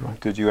 that's a good one.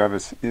 Do you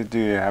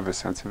have a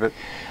sense of it?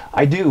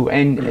 I do,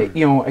 and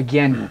you know,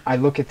 again, I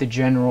look at the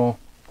general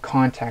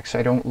context.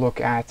 I don't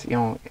look at, you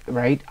know,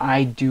 right?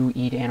 I do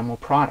eat animal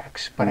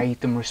products, but I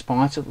eat them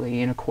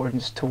responsibly in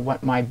accordance to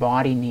what my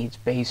body needs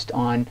based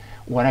on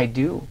what I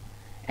do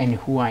and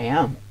who I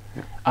am.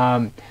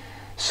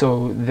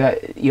 So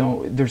that, you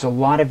know, there's a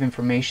lot of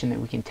information that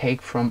we can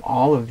take from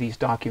all of these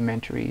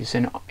documentaries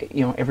and,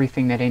 you know,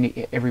 everything that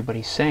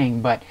everybody's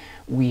saying, but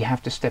we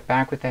have to step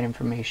back with that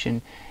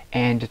information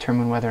and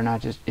determine whether or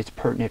not it's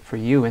pertinent for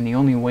you. And the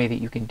only way that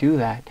you can do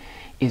that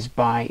is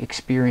by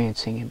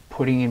experiencing and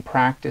putting in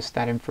practice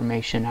that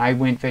information. I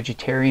went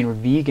vegetarian or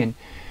vegan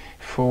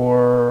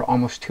for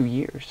almost 2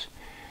 years,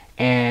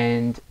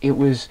 and it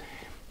was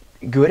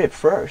good at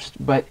first,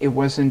 but it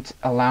wasn't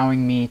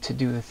allowing me to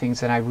do the things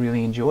that I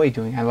really enjoy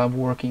doing. I love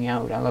working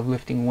out, I love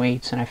lifting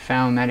weights, and I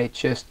found that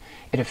it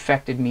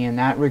affected me in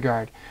that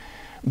regard,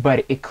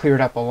 but it cleared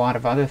up a lot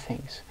of other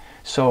things.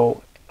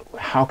 So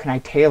how can I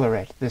tailor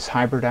it, this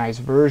hybridized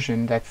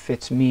version that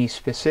fits me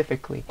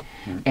specifically?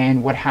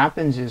 And what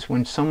happens is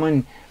when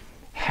someone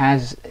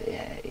has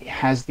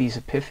these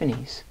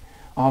epiphanies,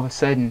 all of a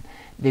sudden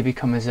they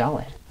become a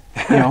zealot.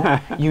 You know,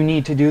 you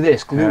need to do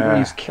this.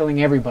 Gluten is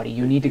killing everybody.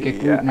 You need to get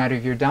gluten out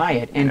of your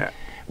diet. And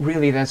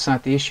really, that's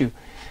not the issue.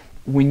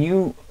 When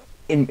you,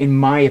 in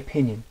my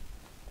opinion,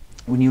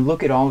 when you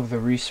look at all of the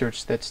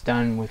research that's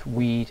done with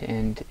wheat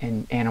and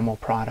animal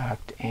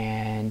product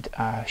and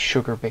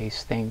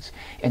sugar-based things,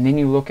 and then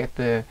you look at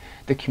the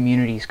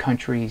communities,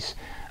 countries,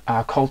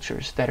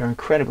 cultures that are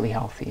incredibly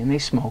healthy, and they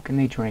smoke and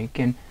they drink,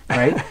 and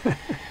right,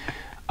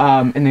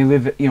 And they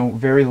live,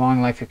 very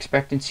long life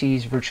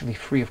expectancies, virtually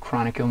free of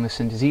chronic illness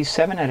and disease.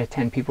 7 out of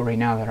 10 people right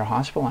now that are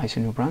hospitalized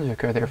in New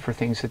Brunswick are there for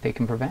things that they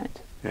can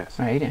prevent. Yes.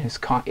 Right? And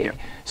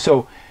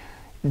so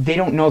they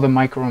don't know the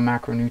micro and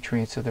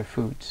macronutrients of their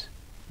foods.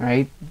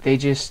 Right? They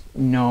just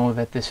know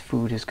that this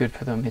food is good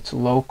for them. It's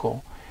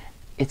local.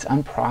 It's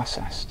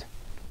unprocessed.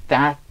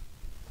 That,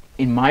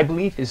 in my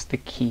belief, is the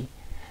key.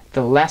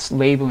 The less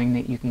labeling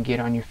that you can get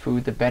on your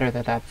food, the better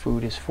that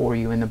food is for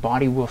you, and the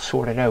body will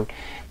sort it out.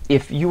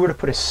 If you were to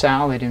put a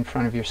salad in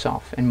front of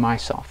yourself and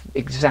myself,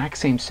 exact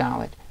same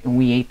salad, and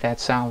we ate that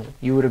salad,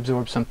 you would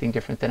absorb something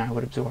different than I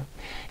would absorb.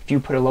 If you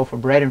put a loaf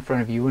of bread in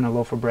front of you and a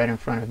loaf of bread in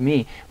front of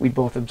me, we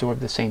both absorb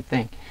the same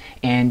thing.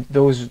 And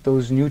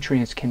those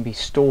nutrients can be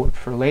stored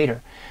for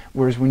later.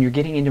 Whereas when you're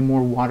getting into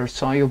more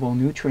water-soluble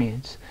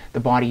nutrients, the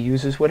body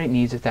uses what it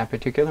needs at that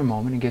particular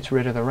moment and gets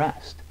rid of the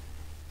rest.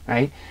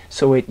 Right?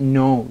 So it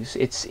knows.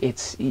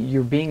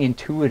 You're being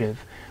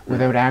intuitive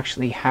without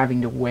actually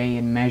having to weigh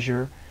and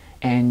measure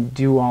and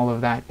do all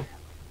of that,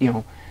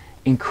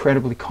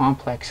 incredibly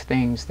complex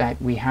things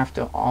that we have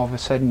to all of a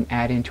sudden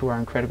add into our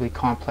incredibly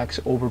complex,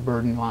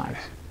 overburdened lives.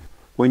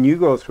 When you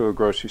go through a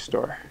grocery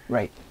store,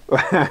 right?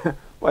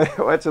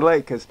 What's it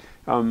like? Because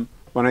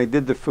when I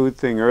did the food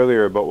thing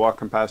earlier about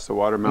walking past the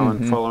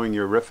watermelon, following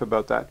your riff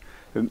about that,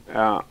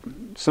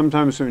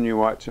 sometimes when you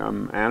watch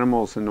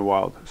animals in the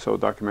wild, so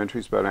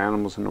documentaries about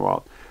animals in the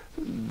wild,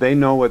 they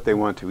know what they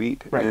want to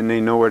eat, right, and they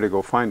know where to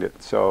go find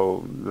it.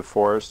 So the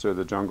forest or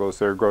the jungle is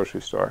their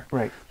grocery store,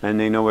 right, and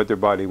they know what their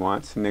body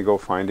wants, and they go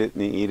find it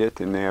and they eat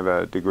it, and they have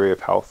a degree of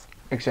health.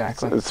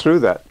 Exactly. So through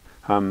that,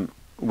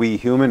 we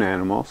human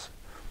animals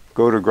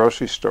go to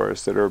grocery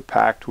stores that are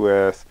packed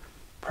with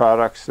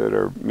products that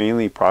are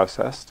mainly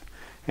processed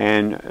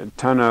and a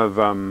ton of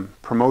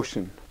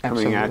promotion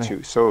coming at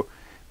you. So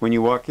when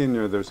you walk in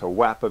there's a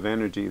whap of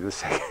energy the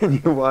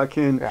second you walk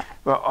in. Yeah.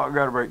 Well, oh,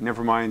 got to break.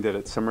 Never mind that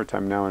it's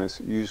summertime now and it's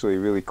usually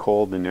really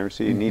cold in there,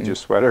 so you need your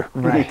sweater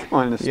when you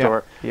come in the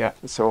store. Yeah.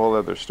 It's a whole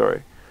other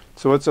story.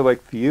 So what's it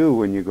like for you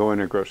when you go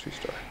in a grocery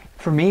store?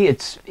 For me,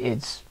 it's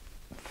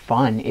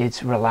fun.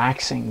 It's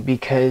relaxing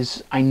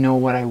because I know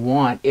what I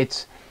want.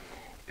 It's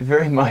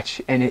very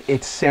much, and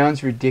it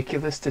sounds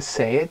ridiculous to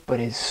say it, but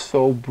it's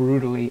so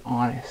brutally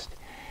honest.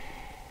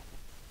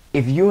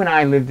 If you and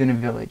I lived in a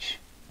village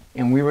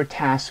and we were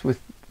tasked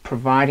with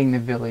providing the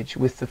village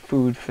with the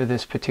food for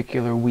this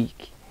particular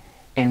week,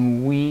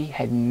 and we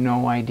had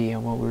no idea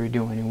what we were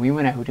doing, and we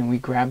went out and we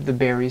grabbed the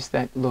berries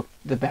that looked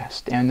the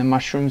best and the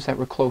mushrooms that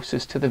were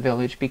closest to the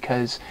village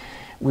because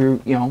we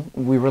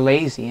were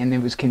lazy and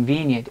it was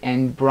convenient,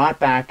 and brought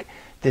back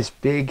this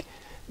big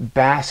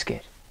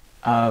basket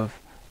of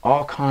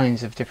all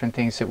kinds of different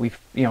things that we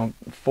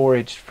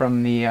foraged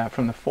from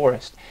the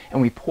forest,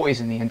 and we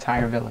poisoned the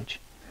entire village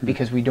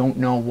because we don't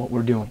know what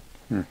we're doing.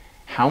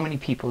 How many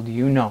people do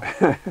you know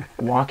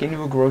walk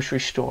into a grocery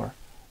store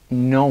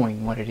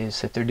knowing what it is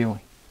that they're doing?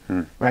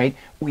 Right?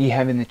 We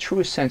have, in the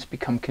truest sense,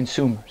 become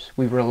consumers.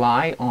 We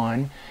rely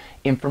on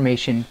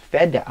information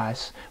fed to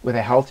us with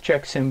a health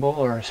check symbol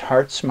or a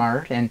heart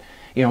smart, and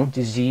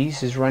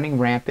disease is running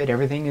rampant.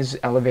 Everything is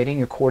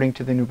elevating according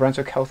to the New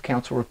Brunswick Health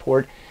Council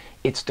report.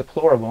 It's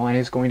deplorable and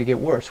is going to get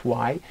worse.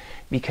 Why?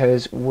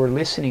 Because we're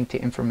listening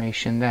to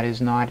information that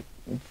is not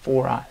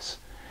for us,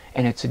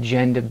 and it's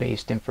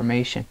agenda-based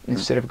information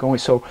instead of going.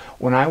 So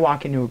when I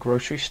walk into a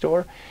grocery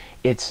store,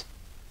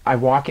 I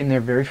walk in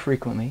there very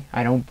frequently.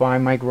 I don't buy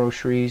my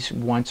groceries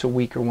once a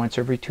week or once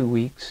every 2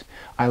 weeks.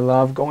 I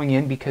love going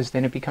in because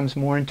then it becomes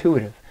more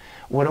intuitive.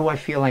 What do I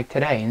feel like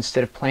today?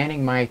 Instead of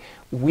planning my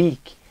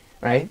week,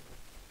 right?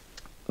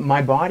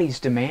 My body's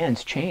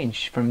demands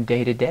change from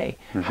day to day.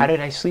 How did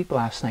I sleep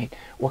last night?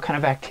 What kind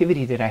of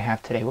activity did I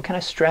have today? What kind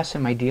of stress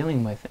am I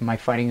dealing with? Am I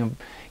fighting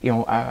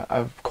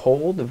a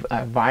cold,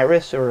 a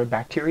virus, or a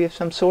bacteria of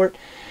some sort?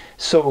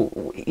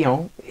 So,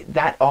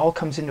 that all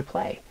comes into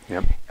play.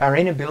 Yep. Our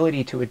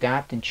inability to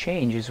adapt and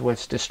change is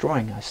what's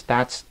destroying us.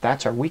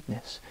 That's our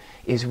weakness,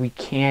 is we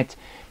can't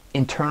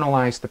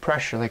internalize the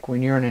pressure. Like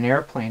when you're in an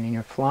airplane and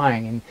you're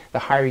flying, and the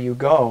higher you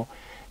go,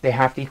 they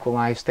have to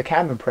equalize the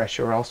cabin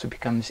pressure or else it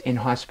becomes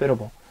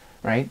inhospitable,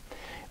 right?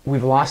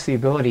 We've lost the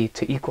ability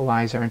to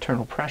equalize our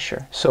internal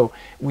pressure. So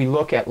we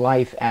look at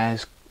life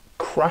as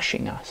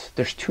crushing us.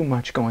 There's too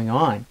much going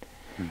on.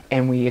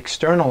 And we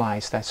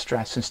externalize that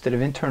stress instead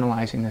of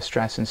internalizing the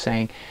stress and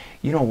saying,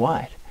 you know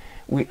what?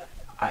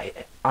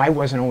 I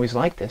wasn't always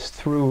like this.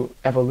 Through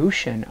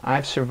evolution,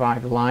 I've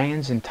survived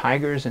lions and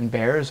tigers and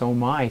bears, oh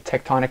my,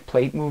 tectonic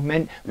plate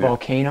movement,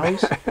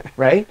 volcanoes,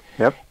 right?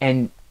 Yep.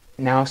 And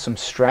now some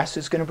stress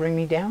is going to bring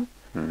me down,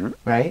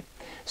 right?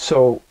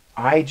 So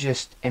I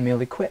just am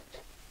ill-equipped.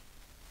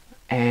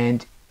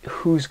 And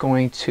who's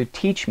going to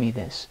teach me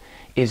this?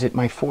 Is it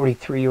my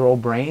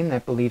 43-year-old brain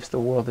that believes the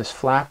world is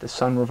flat, the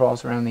sun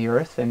revolves around the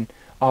earth, and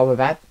all of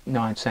that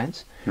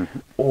nonsense?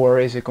 Or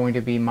is it going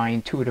to be my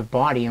intuitive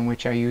body, in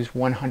which I use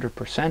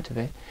 100% of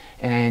it,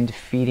 and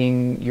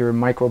feeding your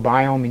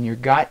microbiome in your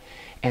gut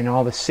and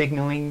all the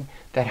signaling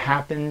that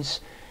happens?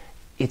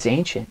 It's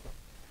ancient.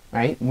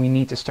 right? We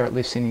need to start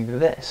listening to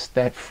this.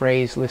 That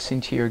phrase,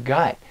 listen to your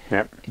gut,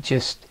 Yep.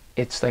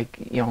 it's like,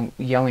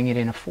 yelling it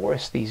in a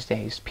forest these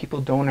days.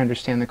 People don't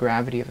understand the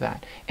gravity of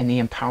that and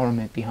the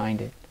empowerment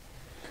behind it.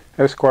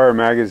 Esquire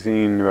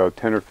magazine about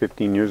 10 or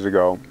 15 years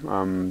ago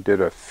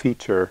did a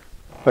feature,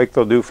 like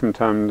they'll do from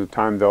time to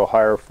time. They'll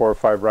hire 4 or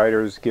 5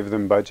 writers, give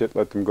them budget,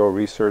 let them go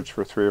research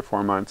for 3 or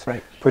 4 months,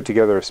 Right. put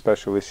together a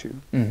special issue.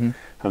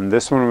 Mm-hmm.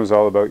 This one was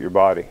all about your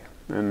body,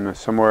 and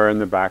somewhere in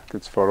the back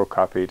it's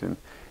photocopied, and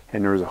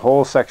there was a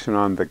whole section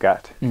on the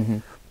gut Mm-hmm.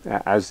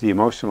 as the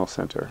emotional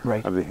center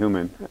Right. of the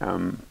human.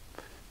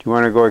 Do you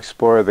want to go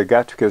explore the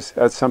gut, because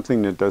that's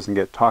something that doesn't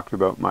get talked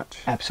about much?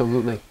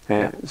 Absolutely.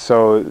 And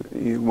so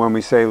when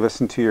we say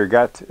listen to your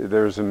gut,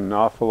 there's an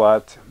awful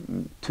lot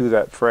to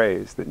that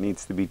phrase that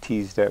needs to be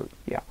teased out.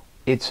 Yeah,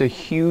 it's a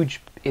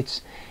huge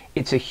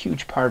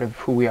part of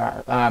who we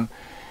are.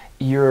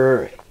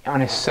 You're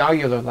on a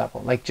cellular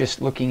level, like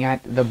just looking at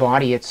the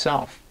body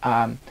itself.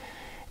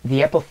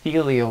 The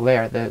epithelial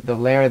layer, the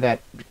layer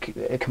that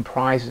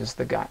comprises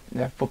the gut,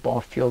 that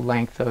football field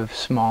length of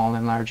small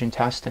and large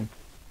intestine,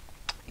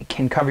 it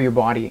can cover your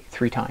body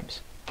 3 times.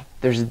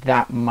 There's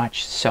that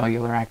much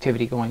cellular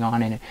activity going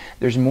on in it.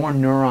 There's more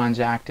neurons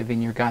active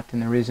in your gut than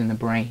there is in the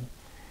brain.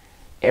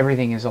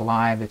 Everything is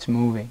alive, it's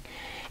moving.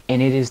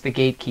 And it is the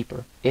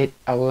gatekeeper. It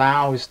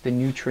allows the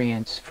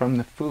nutrients from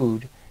the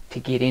food to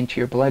get into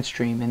your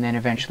bloodstream and then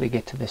eventually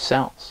get to the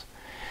cells.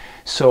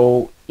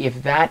 So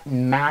if that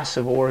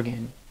massive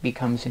organ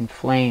becomes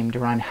inflamed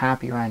or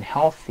unhappy or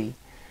unhealthy,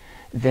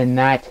 then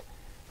that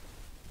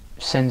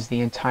sends the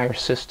entire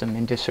system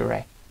in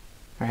disarray.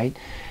 Right?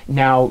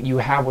 Now you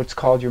have what's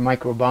called your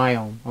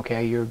microbiome,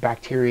 okay, your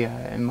bacteria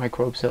and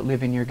microbes that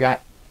live in your gut.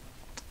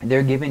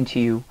 They're given to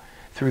you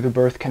through the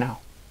birth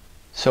canal.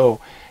 So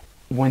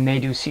when they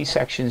do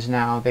C-sections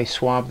now, they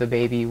swab the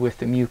baby with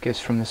the mucus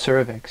from the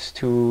cervix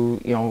to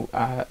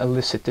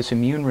elicit this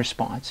immune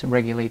response and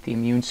regulate the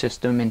immune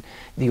system and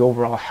the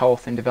overall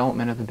health and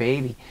development of the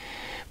baby.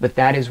 But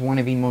that is one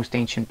of the most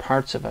ancient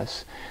parts of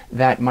us.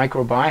 That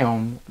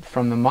microbiome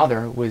from the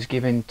mother was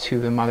given to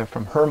the mother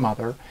from her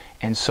mother,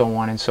 and so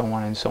on and so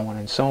on and so on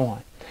and so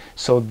on.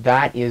 So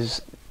that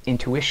is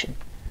intuition.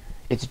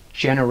 It's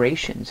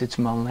generations, it's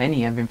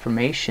millennia of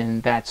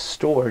information that's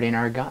stored in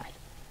our gut,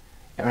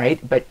 right?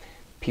 But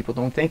people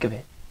don't think of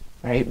it,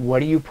 right?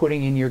 What are you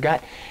putting in your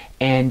gut?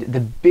 And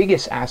the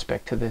biggest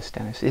aspect to this,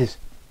 Dennis, is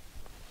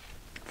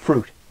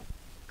fruit,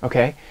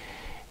 okay?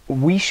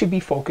 We should be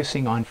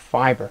focusing on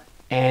fiber,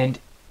 and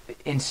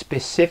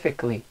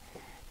specifically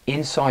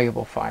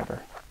insoluble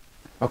fiber.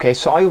 Okay,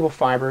 soluble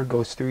fiber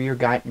goes through your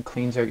gut and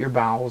cleans out your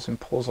bowels and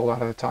pulls a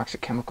lot of the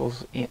toxic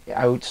chemicals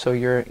out, so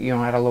you're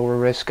at a lower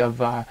risk of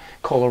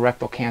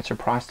colorectal cancer,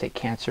 prostate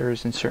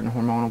cancers, and certain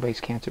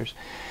hormonal-based cancers.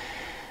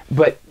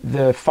 But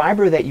the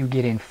fiber that you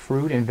get in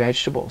fruit and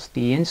vegetables,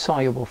 the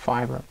insoluble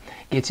fiber,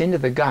 gets into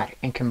the gut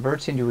and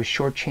converts into a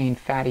short-chain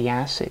fatty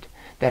acid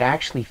that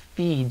actually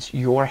feeds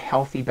your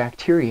healthy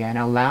bacteria and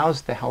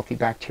allows the healthy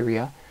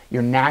bacteria,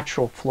 your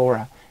natural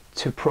flora,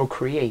 to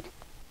procreate.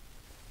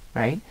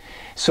 Right?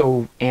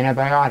 So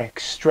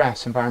antibiotics,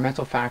 stress,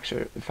 environmental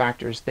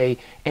factors, they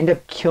end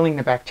up killing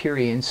the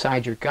bacteria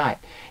inside your gut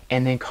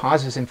and then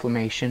causes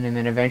inflammation, and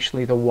then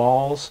eventually the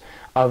walls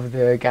of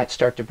the gut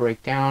start to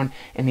break down,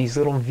 and these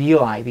little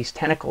villi, these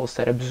tentacles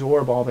that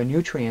absorb all the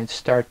nutrients,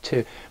 start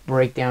to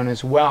break down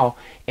as well,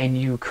 and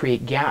you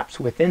create gaps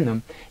within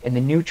them, and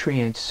the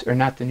nutrients, or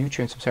not the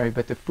nutrients, I'm sorry,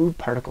 but the food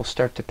particles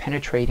start to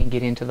penetrate and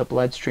get into the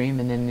bloodstream,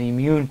 and then the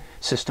immune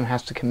system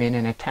has to come in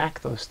and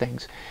attack those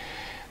things.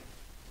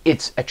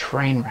 It's a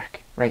train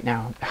wreck right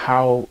now,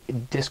 how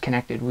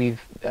disconnected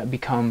we've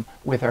become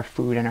with our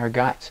food and our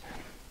guts.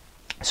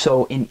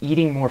 So in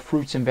eating more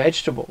fruits and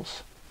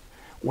vegetables,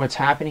 what's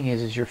happening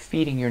is you're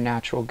feeding your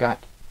natural gut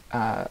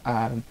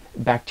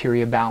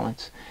bacteria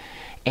balance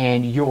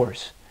and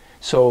yours.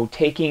 So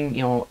taking,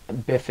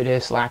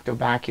 bifidus,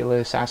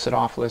 lactobacillus,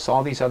 acidophilus,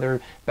 all these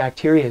other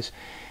bacterias,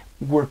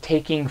 we're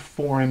taking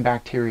foreign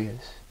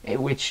bacterias,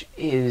 which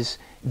is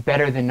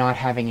better than not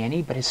having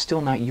any, but it's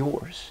still not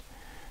yours.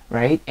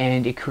 Right?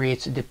 And it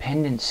creates a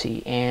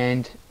dependency,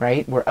 and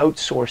right, we're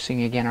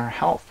outsourcing again our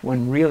health,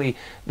 when really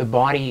the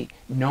body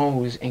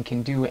knows and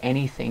can do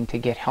anything to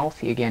get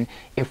healthy again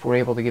if we're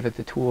able to give it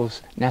the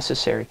tools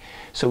necessary.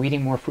 So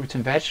eating more fruits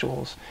and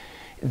vegetables,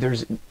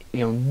 there's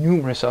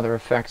numerous other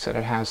effects that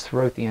it has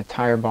throughout the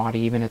entire body,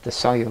 even at the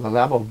cellular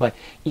level. But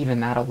even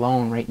that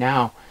alone right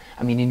now,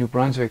 I mean, in New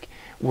Brunswick,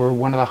 we're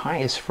one of the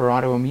highest for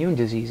autoimmune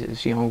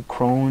diseases,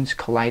 Crohn's,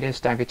 colitis,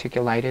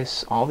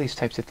 diverticulitis, all these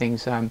types of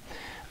things,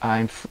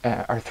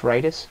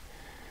 arthritis,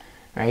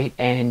 right?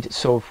 And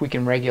so if we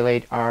can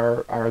regulate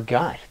our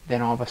gut,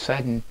 then all of a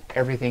sudden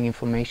everything,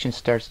 inflammation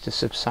starts to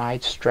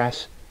subside,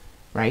 stress,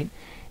 right?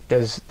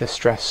 Does the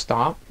stress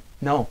stop?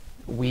 No,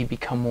 we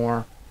become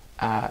more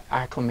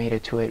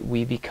acclimated to it.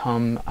 We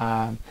become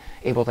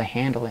able to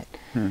handle it.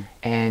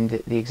 And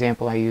the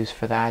example I use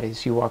for that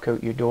is you walk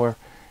out your door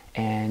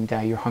and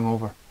you're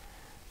hungover.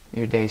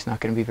 Your day's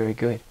not going to be very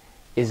good.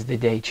 is the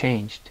day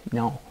changed?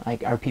 No.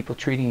 Like, are people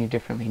treating you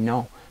differently?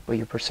 No. But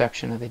your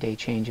perception of the day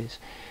changes.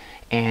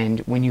 And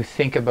when you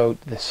think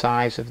about the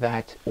size of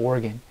that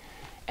organ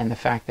and the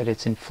fact that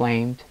it's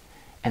inflamed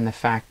and the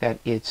fact that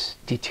it's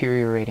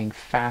deteriorating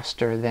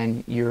faster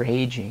than you're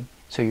aging,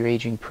 so you're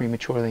aging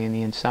prematurely in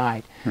the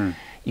inside,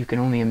 you can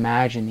only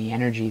imagine the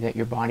energy that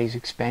your body's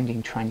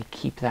expending trying to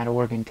keep that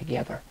organ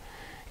together.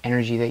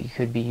 Energy that you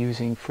could be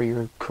using for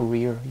your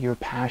career, your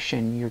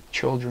passion, your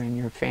children,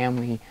 your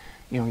family,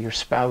 your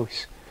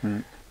spouse.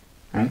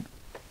 Right?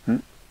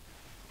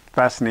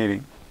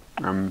 Fascinating.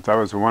 That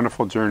was a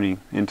wonderful journey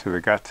into the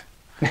gut.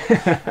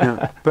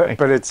 Yeah.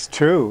 But it's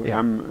true. Yeah.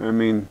 I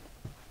mean,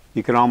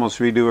 you could almost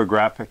redo a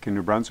graphic in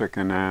New Brunswick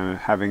and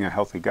having a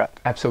healthy gut.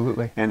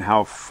 Absolutely. And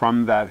how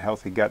from that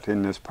healthy gut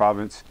in this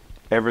province,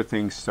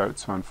 everything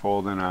starts to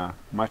unfold in a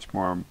much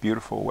more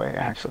beautiful way,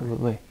 actually.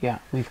 Absolutely, yeah.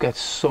 We've got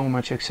so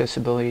much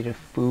accessibility to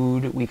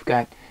food.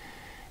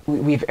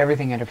 We've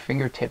everything at our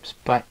fingertips,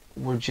 but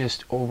we're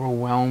just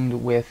overwhelmed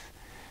with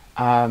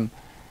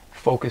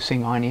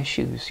focusing on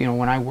issues.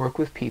 When I work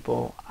with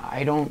people,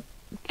 I don't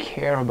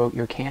care about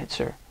your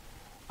cancer.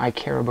 I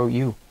care about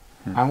you.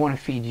 I want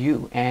to feed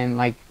you. And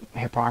like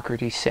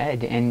Hippocrates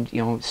said,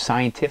 and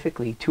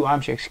scientifically, two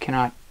objects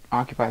cannot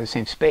occupy the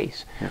same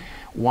space. Yeah.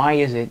 Why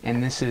is it,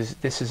 and this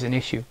is an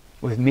issue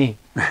with me,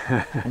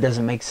 it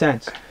doesn't make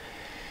sense.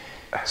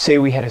 Say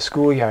we had a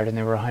schoolyard and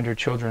there were 100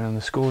 children in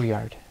the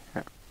schoolyard.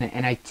 Yeah.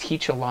 And I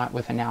teach a lot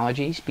with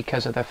analogies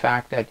because of the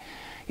fact that,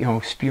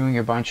 spewing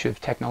a bunch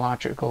of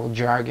technological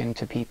jargon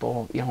to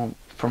people,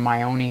 for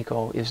my own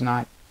ego is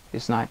not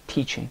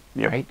teaching,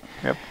 Yep. right?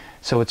 Yep.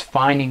 So it's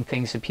finding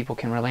things that people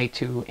can relate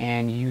to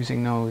and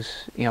using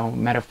those,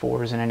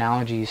 metaphors and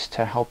analogies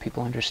to help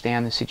people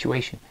understand the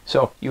situation.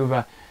 So you have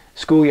a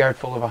schoolyard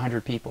full of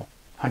 100 people,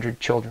 100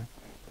 children.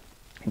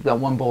 You've got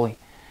one bully.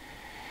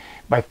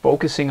 By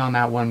focusing on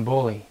that one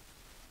bully,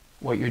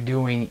 what you're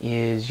doing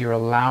is you're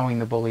allowing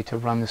the bully to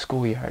run the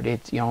schoolyard.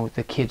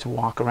 The kids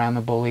walk around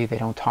the bully, they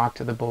don't talk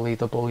to the bully,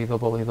 the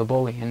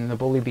bully, and the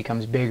bully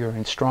becomes bigger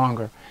and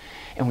stronger.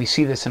 And we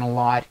see this in a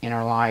lot in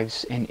our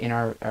lives and in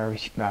our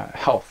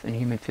health and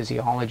human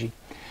physiology.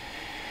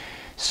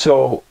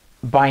 So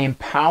by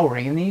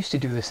empowering, and they used to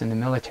do this in the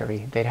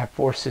military, they'd have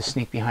forces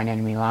sneak behind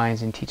enemy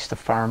lines and teach the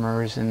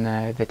farmers and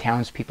the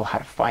townspeople how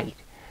to fight.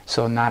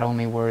 So not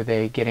only were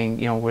they getting,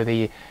 were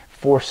the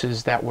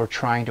forces that were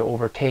trying to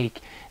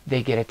overtake,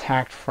 they get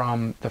attacked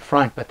from the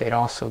front, but they'd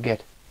also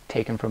get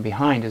taken from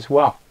behind as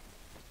well.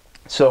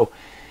 So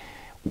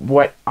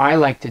what I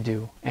like to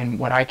do and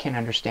what I can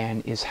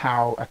understand is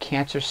how a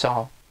cancer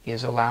cell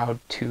is allowed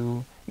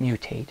to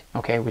mutate,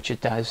 okay, which it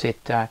does.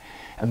 A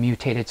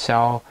mutated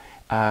cell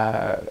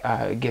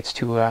gets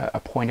to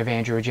a point of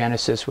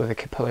angiogenesis where the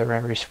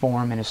capillaries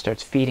form and it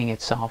starts feeding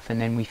itself, and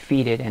then we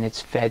feed it and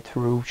it's fed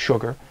through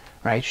sugar,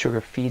 right?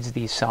 Sugar feeds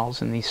these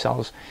cells and these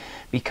cells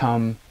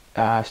become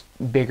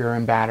bigger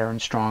and badder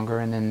and stronger,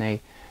 and then they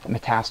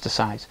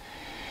metastasize.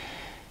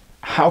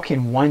 How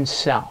can one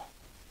cell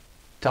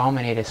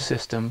dominate a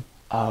system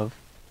of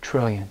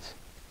trillions,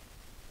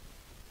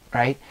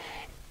 right?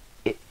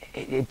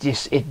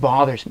 It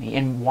bothers me.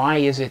 And why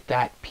is it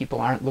that people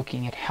aren't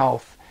looking at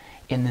health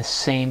in the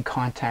same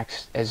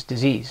context as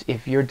disease?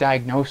 If you're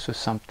diagnosed with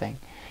something,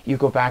 you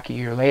go back a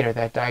year later,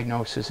 that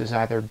diagnosis is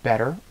either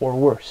better or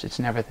worse. It's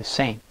never the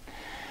same.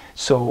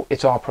 So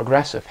it's all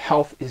progressive.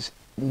 Health is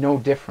no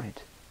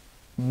different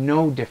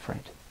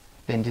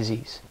than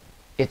disease.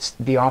 It's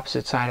the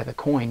opposite side of the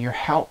coin. Your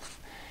health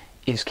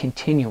is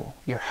continual.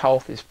 Your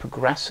health is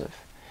progressive.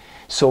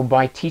 So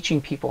by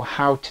teaching people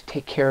how to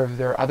take care of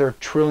their other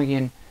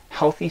trillion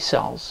healthy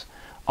cells,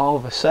 all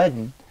of a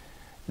sudden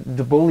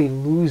the bully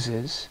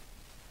loses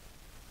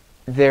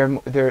their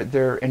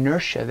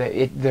inertia,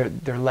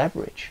 their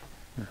leverage,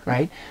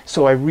 right?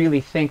 So I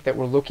really think that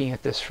we're looking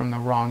at this from the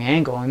wrong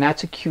angle, and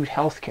that's acute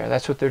healthcare.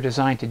 That's what they're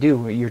designed to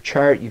do. Your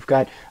chart, you've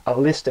got a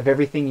list of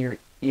everything, your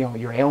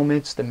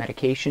ailments, the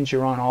medications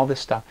you're on, all this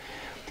stuff,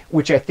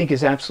 which I think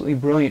is absolutely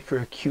brilliant for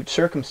acute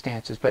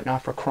circumstances, but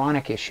not for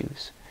chronic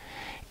issues.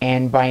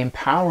 And by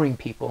empowering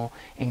people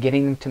and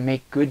getting them to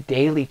make good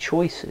daily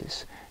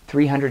choices,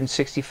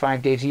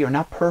 365 days a year,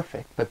 not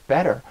perfect, but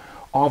better,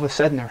 all of a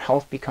sudden their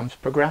health becomes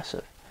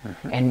progressive.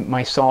 And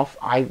myself,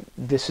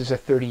 this is a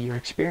 30-year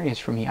experience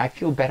for me. I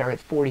feel better at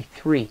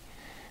 43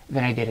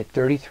 than I did at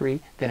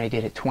 33, than I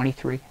did at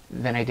 23,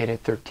 than I did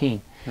at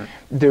 13.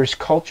 There's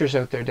cultures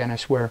out there,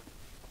 Dennis, where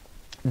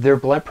their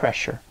blood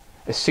pressure,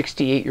 a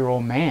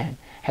 68-year-old man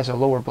has a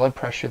lower blood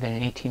pressure than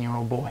an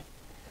 18-year-old boy.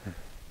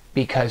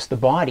 Because the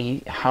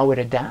body, how it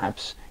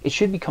adapts, it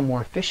should become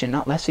more efficient,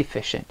 not less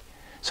efficient.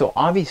 So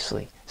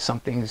obviously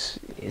something's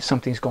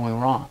going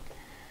wrong,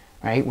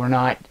 right? We're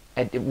not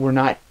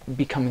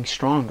becoming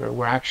stronger.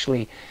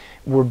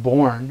 We're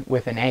born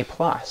with an A+.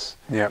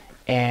 Yep.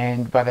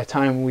 And by the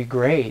time we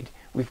grade,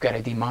 we've got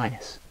a D-,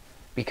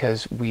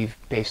 because we've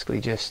basically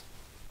just,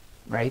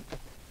 right,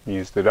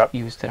 Used it up.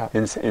 Used it up.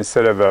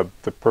 Instead of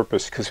the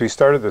purpose, because we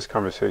started this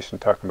conversation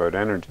talking about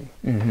energy,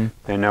 and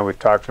now we've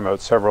talked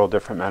about several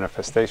different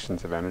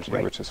manifestations of energy,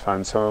 Right. which is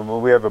fun. So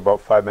we have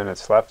about 5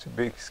 minutes left.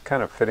 It's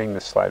kind of fitting to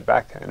slide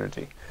back to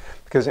energy,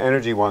 because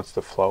energy wants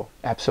to flow.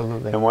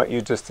 Absolutely. And what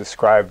you just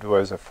described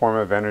was a form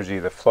of energy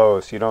that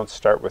flows. You don't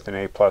start with an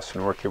A+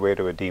 and work your way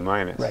to a D-.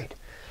 Right.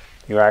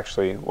 You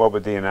actually, what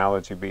would the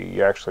analogy be?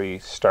 You actually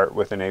start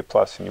with an A+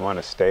 and you want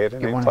to stay at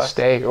an A+? You want to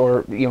stay,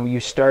 or you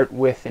start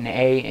with an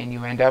A and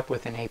you end up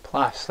with an A+.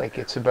 Like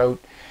it's about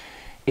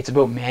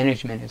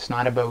management. It's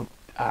not about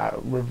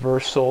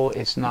reversal.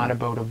 It's not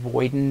about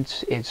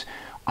avoidance. It's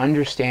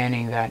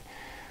understanding that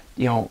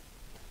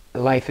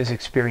life is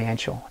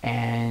experiential,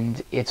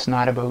 and it's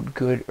not about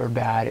good or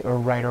bad or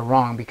right or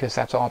wrong, because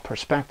that's all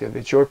perspective.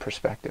 It's your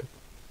perspective.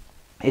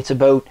 It's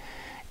about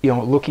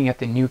looking at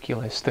the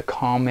nucleus, the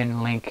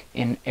common link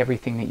in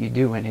everything that you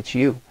do, and it's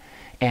you,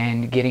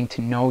 and getting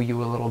to know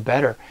you a little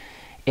better.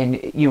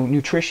 And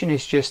nutrition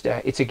is just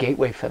it's a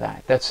gateway for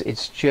that.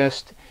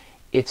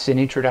 It's an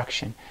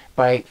introduction.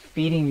 By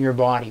feeding your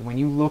body, when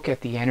you look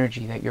at the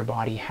energy that your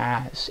body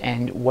has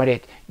and what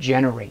it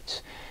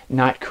generates,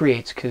 not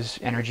creates, because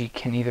energy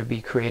can either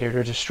be created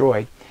or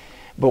destroyed,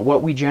 but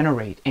what we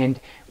generate. And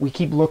we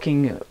keep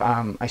looking,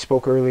 I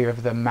spoke earlier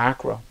of the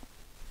macro.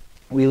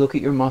 We look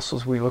at your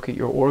muscles, we look at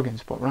your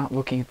organs, but we're not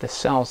looking at the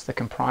cells that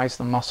comprise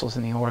the muscles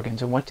and the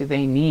organs. And what do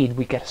they need?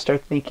 We got to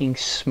start thinking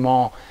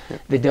small. Yeah.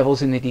 The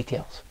devil's in the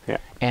details. Yeah.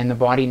 And the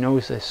body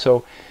knows this.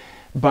 So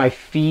by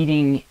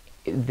feeding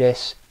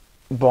this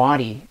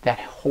body that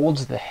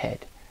holds the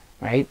head,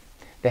 right?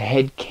 The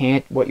head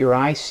can't, what your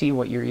eyes see,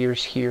 what your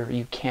ears hear,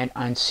 you can't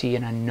unsee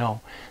and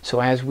unknow.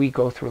 So as we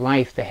go through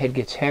life, the head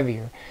gets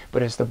heavier,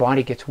 but as the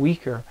body gets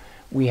weaker,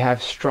 we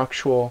have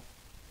structural,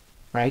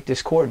 right,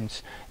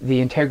 discordance.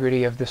 The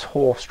integrity of this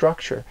whole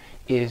structure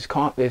is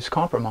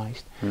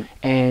compromised.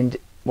 And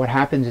what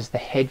happens is the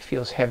head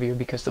feels heavier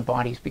because the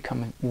body's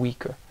becoming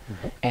weaker.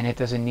 And it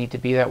doesn't need to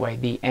be that way.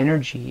 The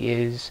energy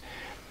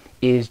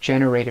is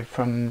generated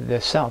from the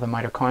cell, the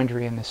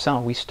mitochondria in the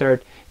cell. We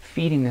start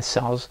feeding the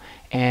cells,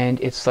 and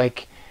it's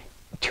like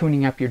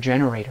tuning up your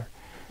generator,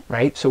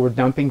 right? So we're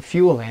dumping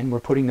fuel in, we're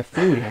putting the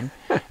food in,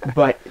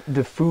 but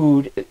the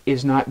food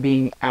is not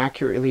being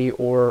accurately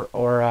or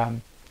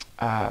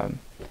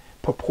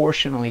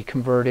proportionally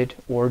converted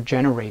or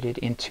generated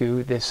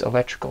into this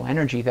electrical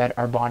energy that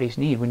our bodies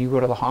need. When you go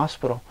to the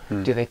hospital,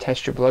 do they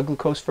test your blood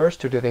glucose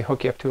first, or do they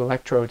hook you up to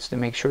electrodes to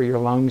make sure your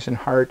lungs and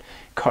heart,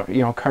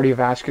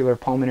 cardiovascular,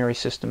 pulmonary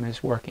system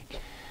is working,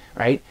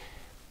 right?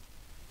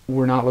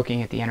 We're not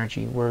looking at the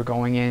energy. We're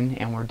going in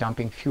and we're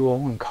dumping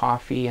fuel and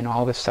coffee and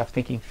all this stuff,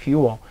 thinking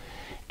fuel,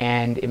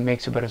 and it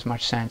makes about as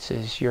much sense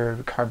as your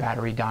car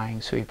battery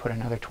dying, so you put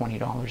another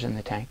 $20 in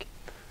the tank.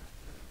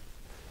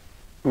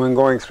 When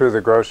going through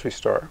the grocery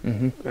store,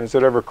 has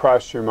it ever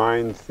crossed your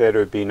mind that it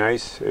would be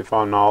nice if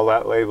on all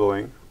that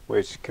labeling,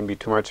 which can be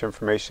too much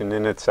information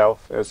in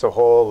itself, as a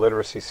whole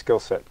literacy skill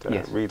set,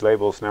 Yes. read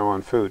labels now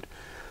on food,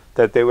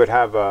 that they would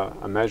have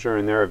a measure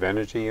in there of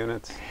energy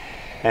units?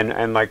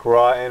 And like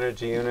raw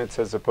energy units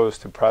as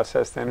opposed to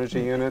processed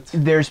energy units?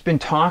 There's been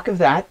talk of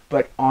that,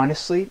 but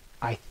honestly,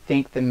 I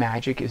think the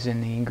magic is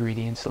in the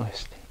ingredients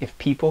list. If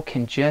people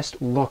can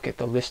just look at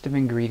the list of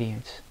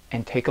ingredients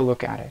and take a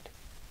look at it,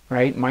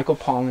 right? Michael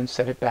Pollan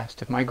said it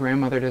best. If my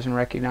grandmother doesn't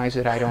recognize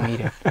it, I don't eat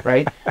it,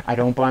 right? I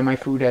don't buy my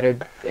food at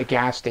a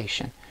gas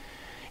station.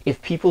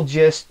 If people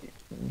just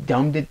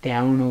dumbed it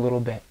down a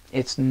little bit,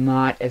 it's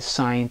not as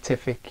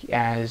scientific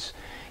as,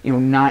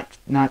 not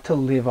to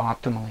live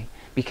optimally,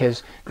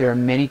 because there are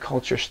many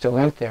cultures still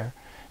out there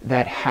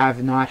that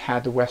have not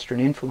had the Western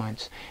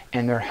influence,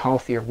 and they're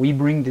healthier. We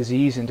bring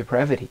disease and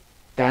depravity.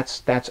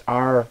 That's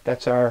our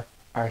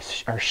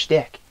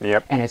shtick.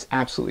 Yep. And it's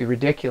absolutely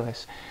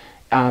ridiculous.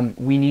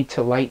 We need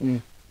to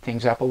lighten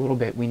things up a little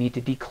bit. We need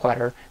to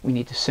declutter. We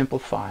need to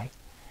simplify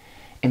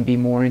and be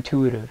more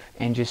intuitive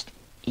and just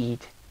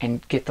eat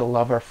and get to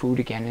love our food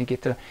again and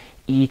get to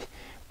eat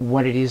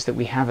what it is that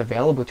we have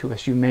available to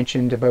us. You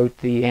mentioned about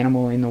the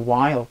animal in the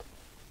wild.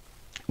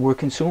 We're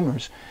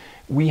consumers.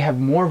 We have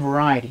more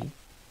variety.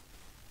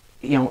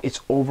 It's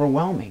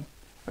overwhelming,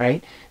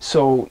 right?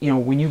 So,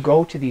 when you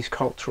go to these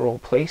cultural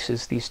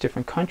places, these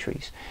different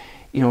countries,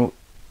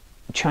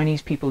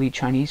 Chinese people eat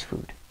Chinese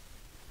food,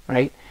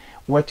 right?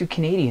 What do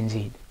Canadians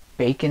eat?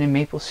 Bacon and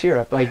maple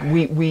syrup. Like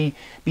we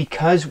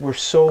because we're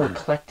so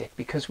eclectic,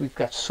 because we've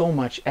got so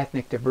much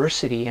ethnic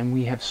diversity, and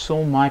we have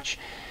so much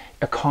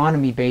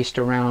economy based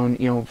around,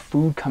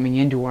 food coming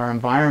into our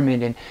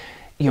environment, and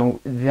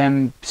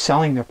them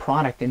selling their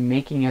product and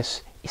making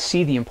us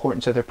see the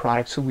importance of their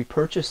product, so we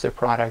purchase their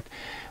product.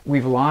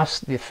 We've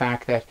lost the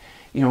fact that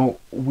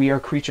we are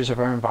creatures of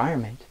our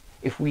environment.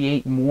 If we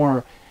ate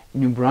more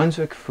New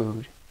Brunswick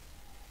food,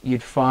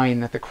 you'd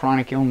find that the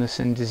chronic illness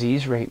and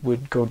disease rate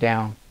would go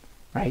down,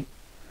 right?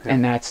 Yeah.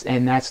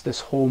 And that's this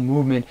whole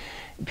movement.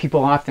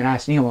 People often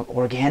ask,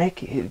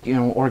 organic,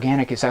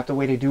 organic, is that the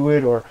way to do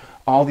it, or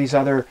all these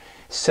other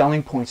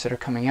selling points that are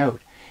coming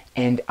out?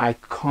 And I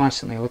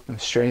constantly look them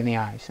straight in the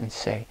eyes and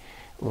say,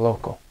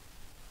 local.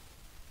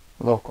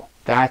 Local.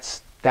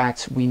 That's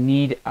we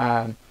need.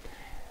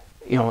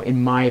 You know,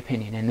 in my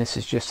opinion, and this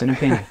is just an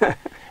opinion,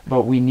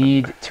 but we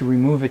need to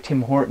remove a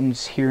Tim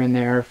Hortons here and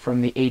there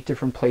from the 8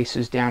 different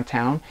places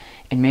downtown,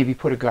 and maybe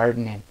put a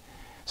garden in,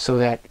 so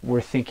that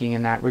we're thinking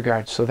in that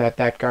regard, so that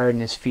that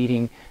garden is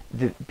feeding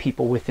the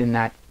people within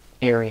that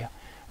area,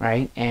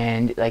 right?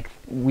 And like,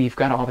 we've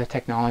got all the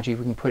technology.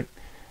 We can put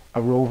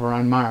a rover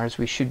on Mars.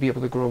 We should be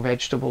able to grow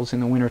vegetables in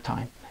the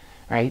wintertime,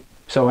 right?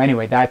 So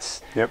anyway,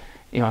 that's,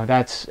 you know,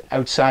 that's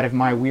outside of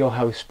my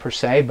wheelhouse per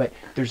se, but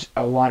there's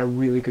a lot of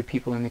really good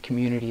people in the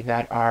community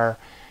that are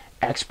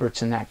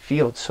experts in that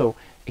field. So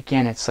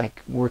again, it's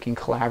like working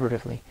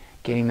collaboratively.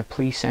 Getting the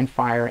police and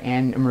fire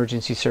and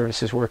emergency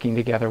services working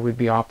together would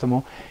be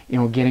optimal. You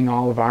know, getting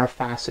all of our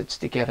facets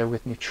together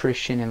with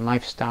nutrition and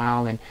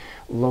lifestyle and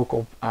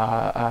local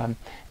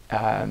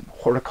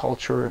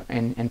horticulture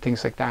and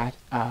things like that.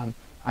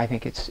 I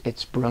think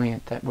it's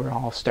brilliant that we're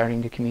all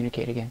starting to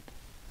communicate again.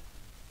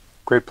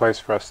 Great place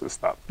for us to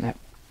stop. Yep.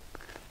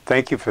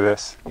 Thank you for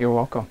this. You're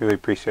welcome. Really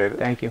appreciate it.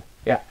 Thank you.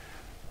 Yeah.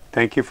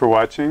 Thank you for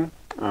watching.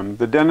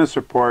 The Dentist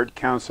Report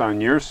counts on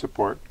your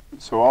support.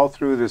 So all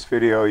through this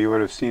video, you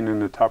would have seen in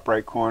the top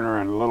right corner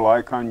and a little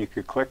icon you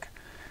could click.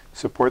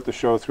 Support the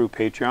show through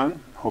Patreon.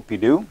 Hope you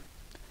do.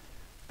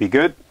 Be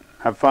good.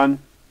 Have fun.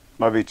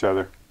 Love each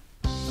other.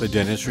 The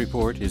Dentist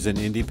Report is an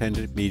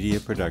independent media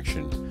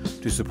production.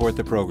 To support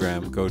the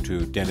program, go to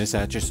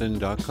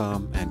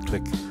DennisAtchison.com and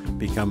click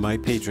Become My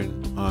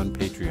Patron on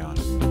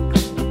Patreon.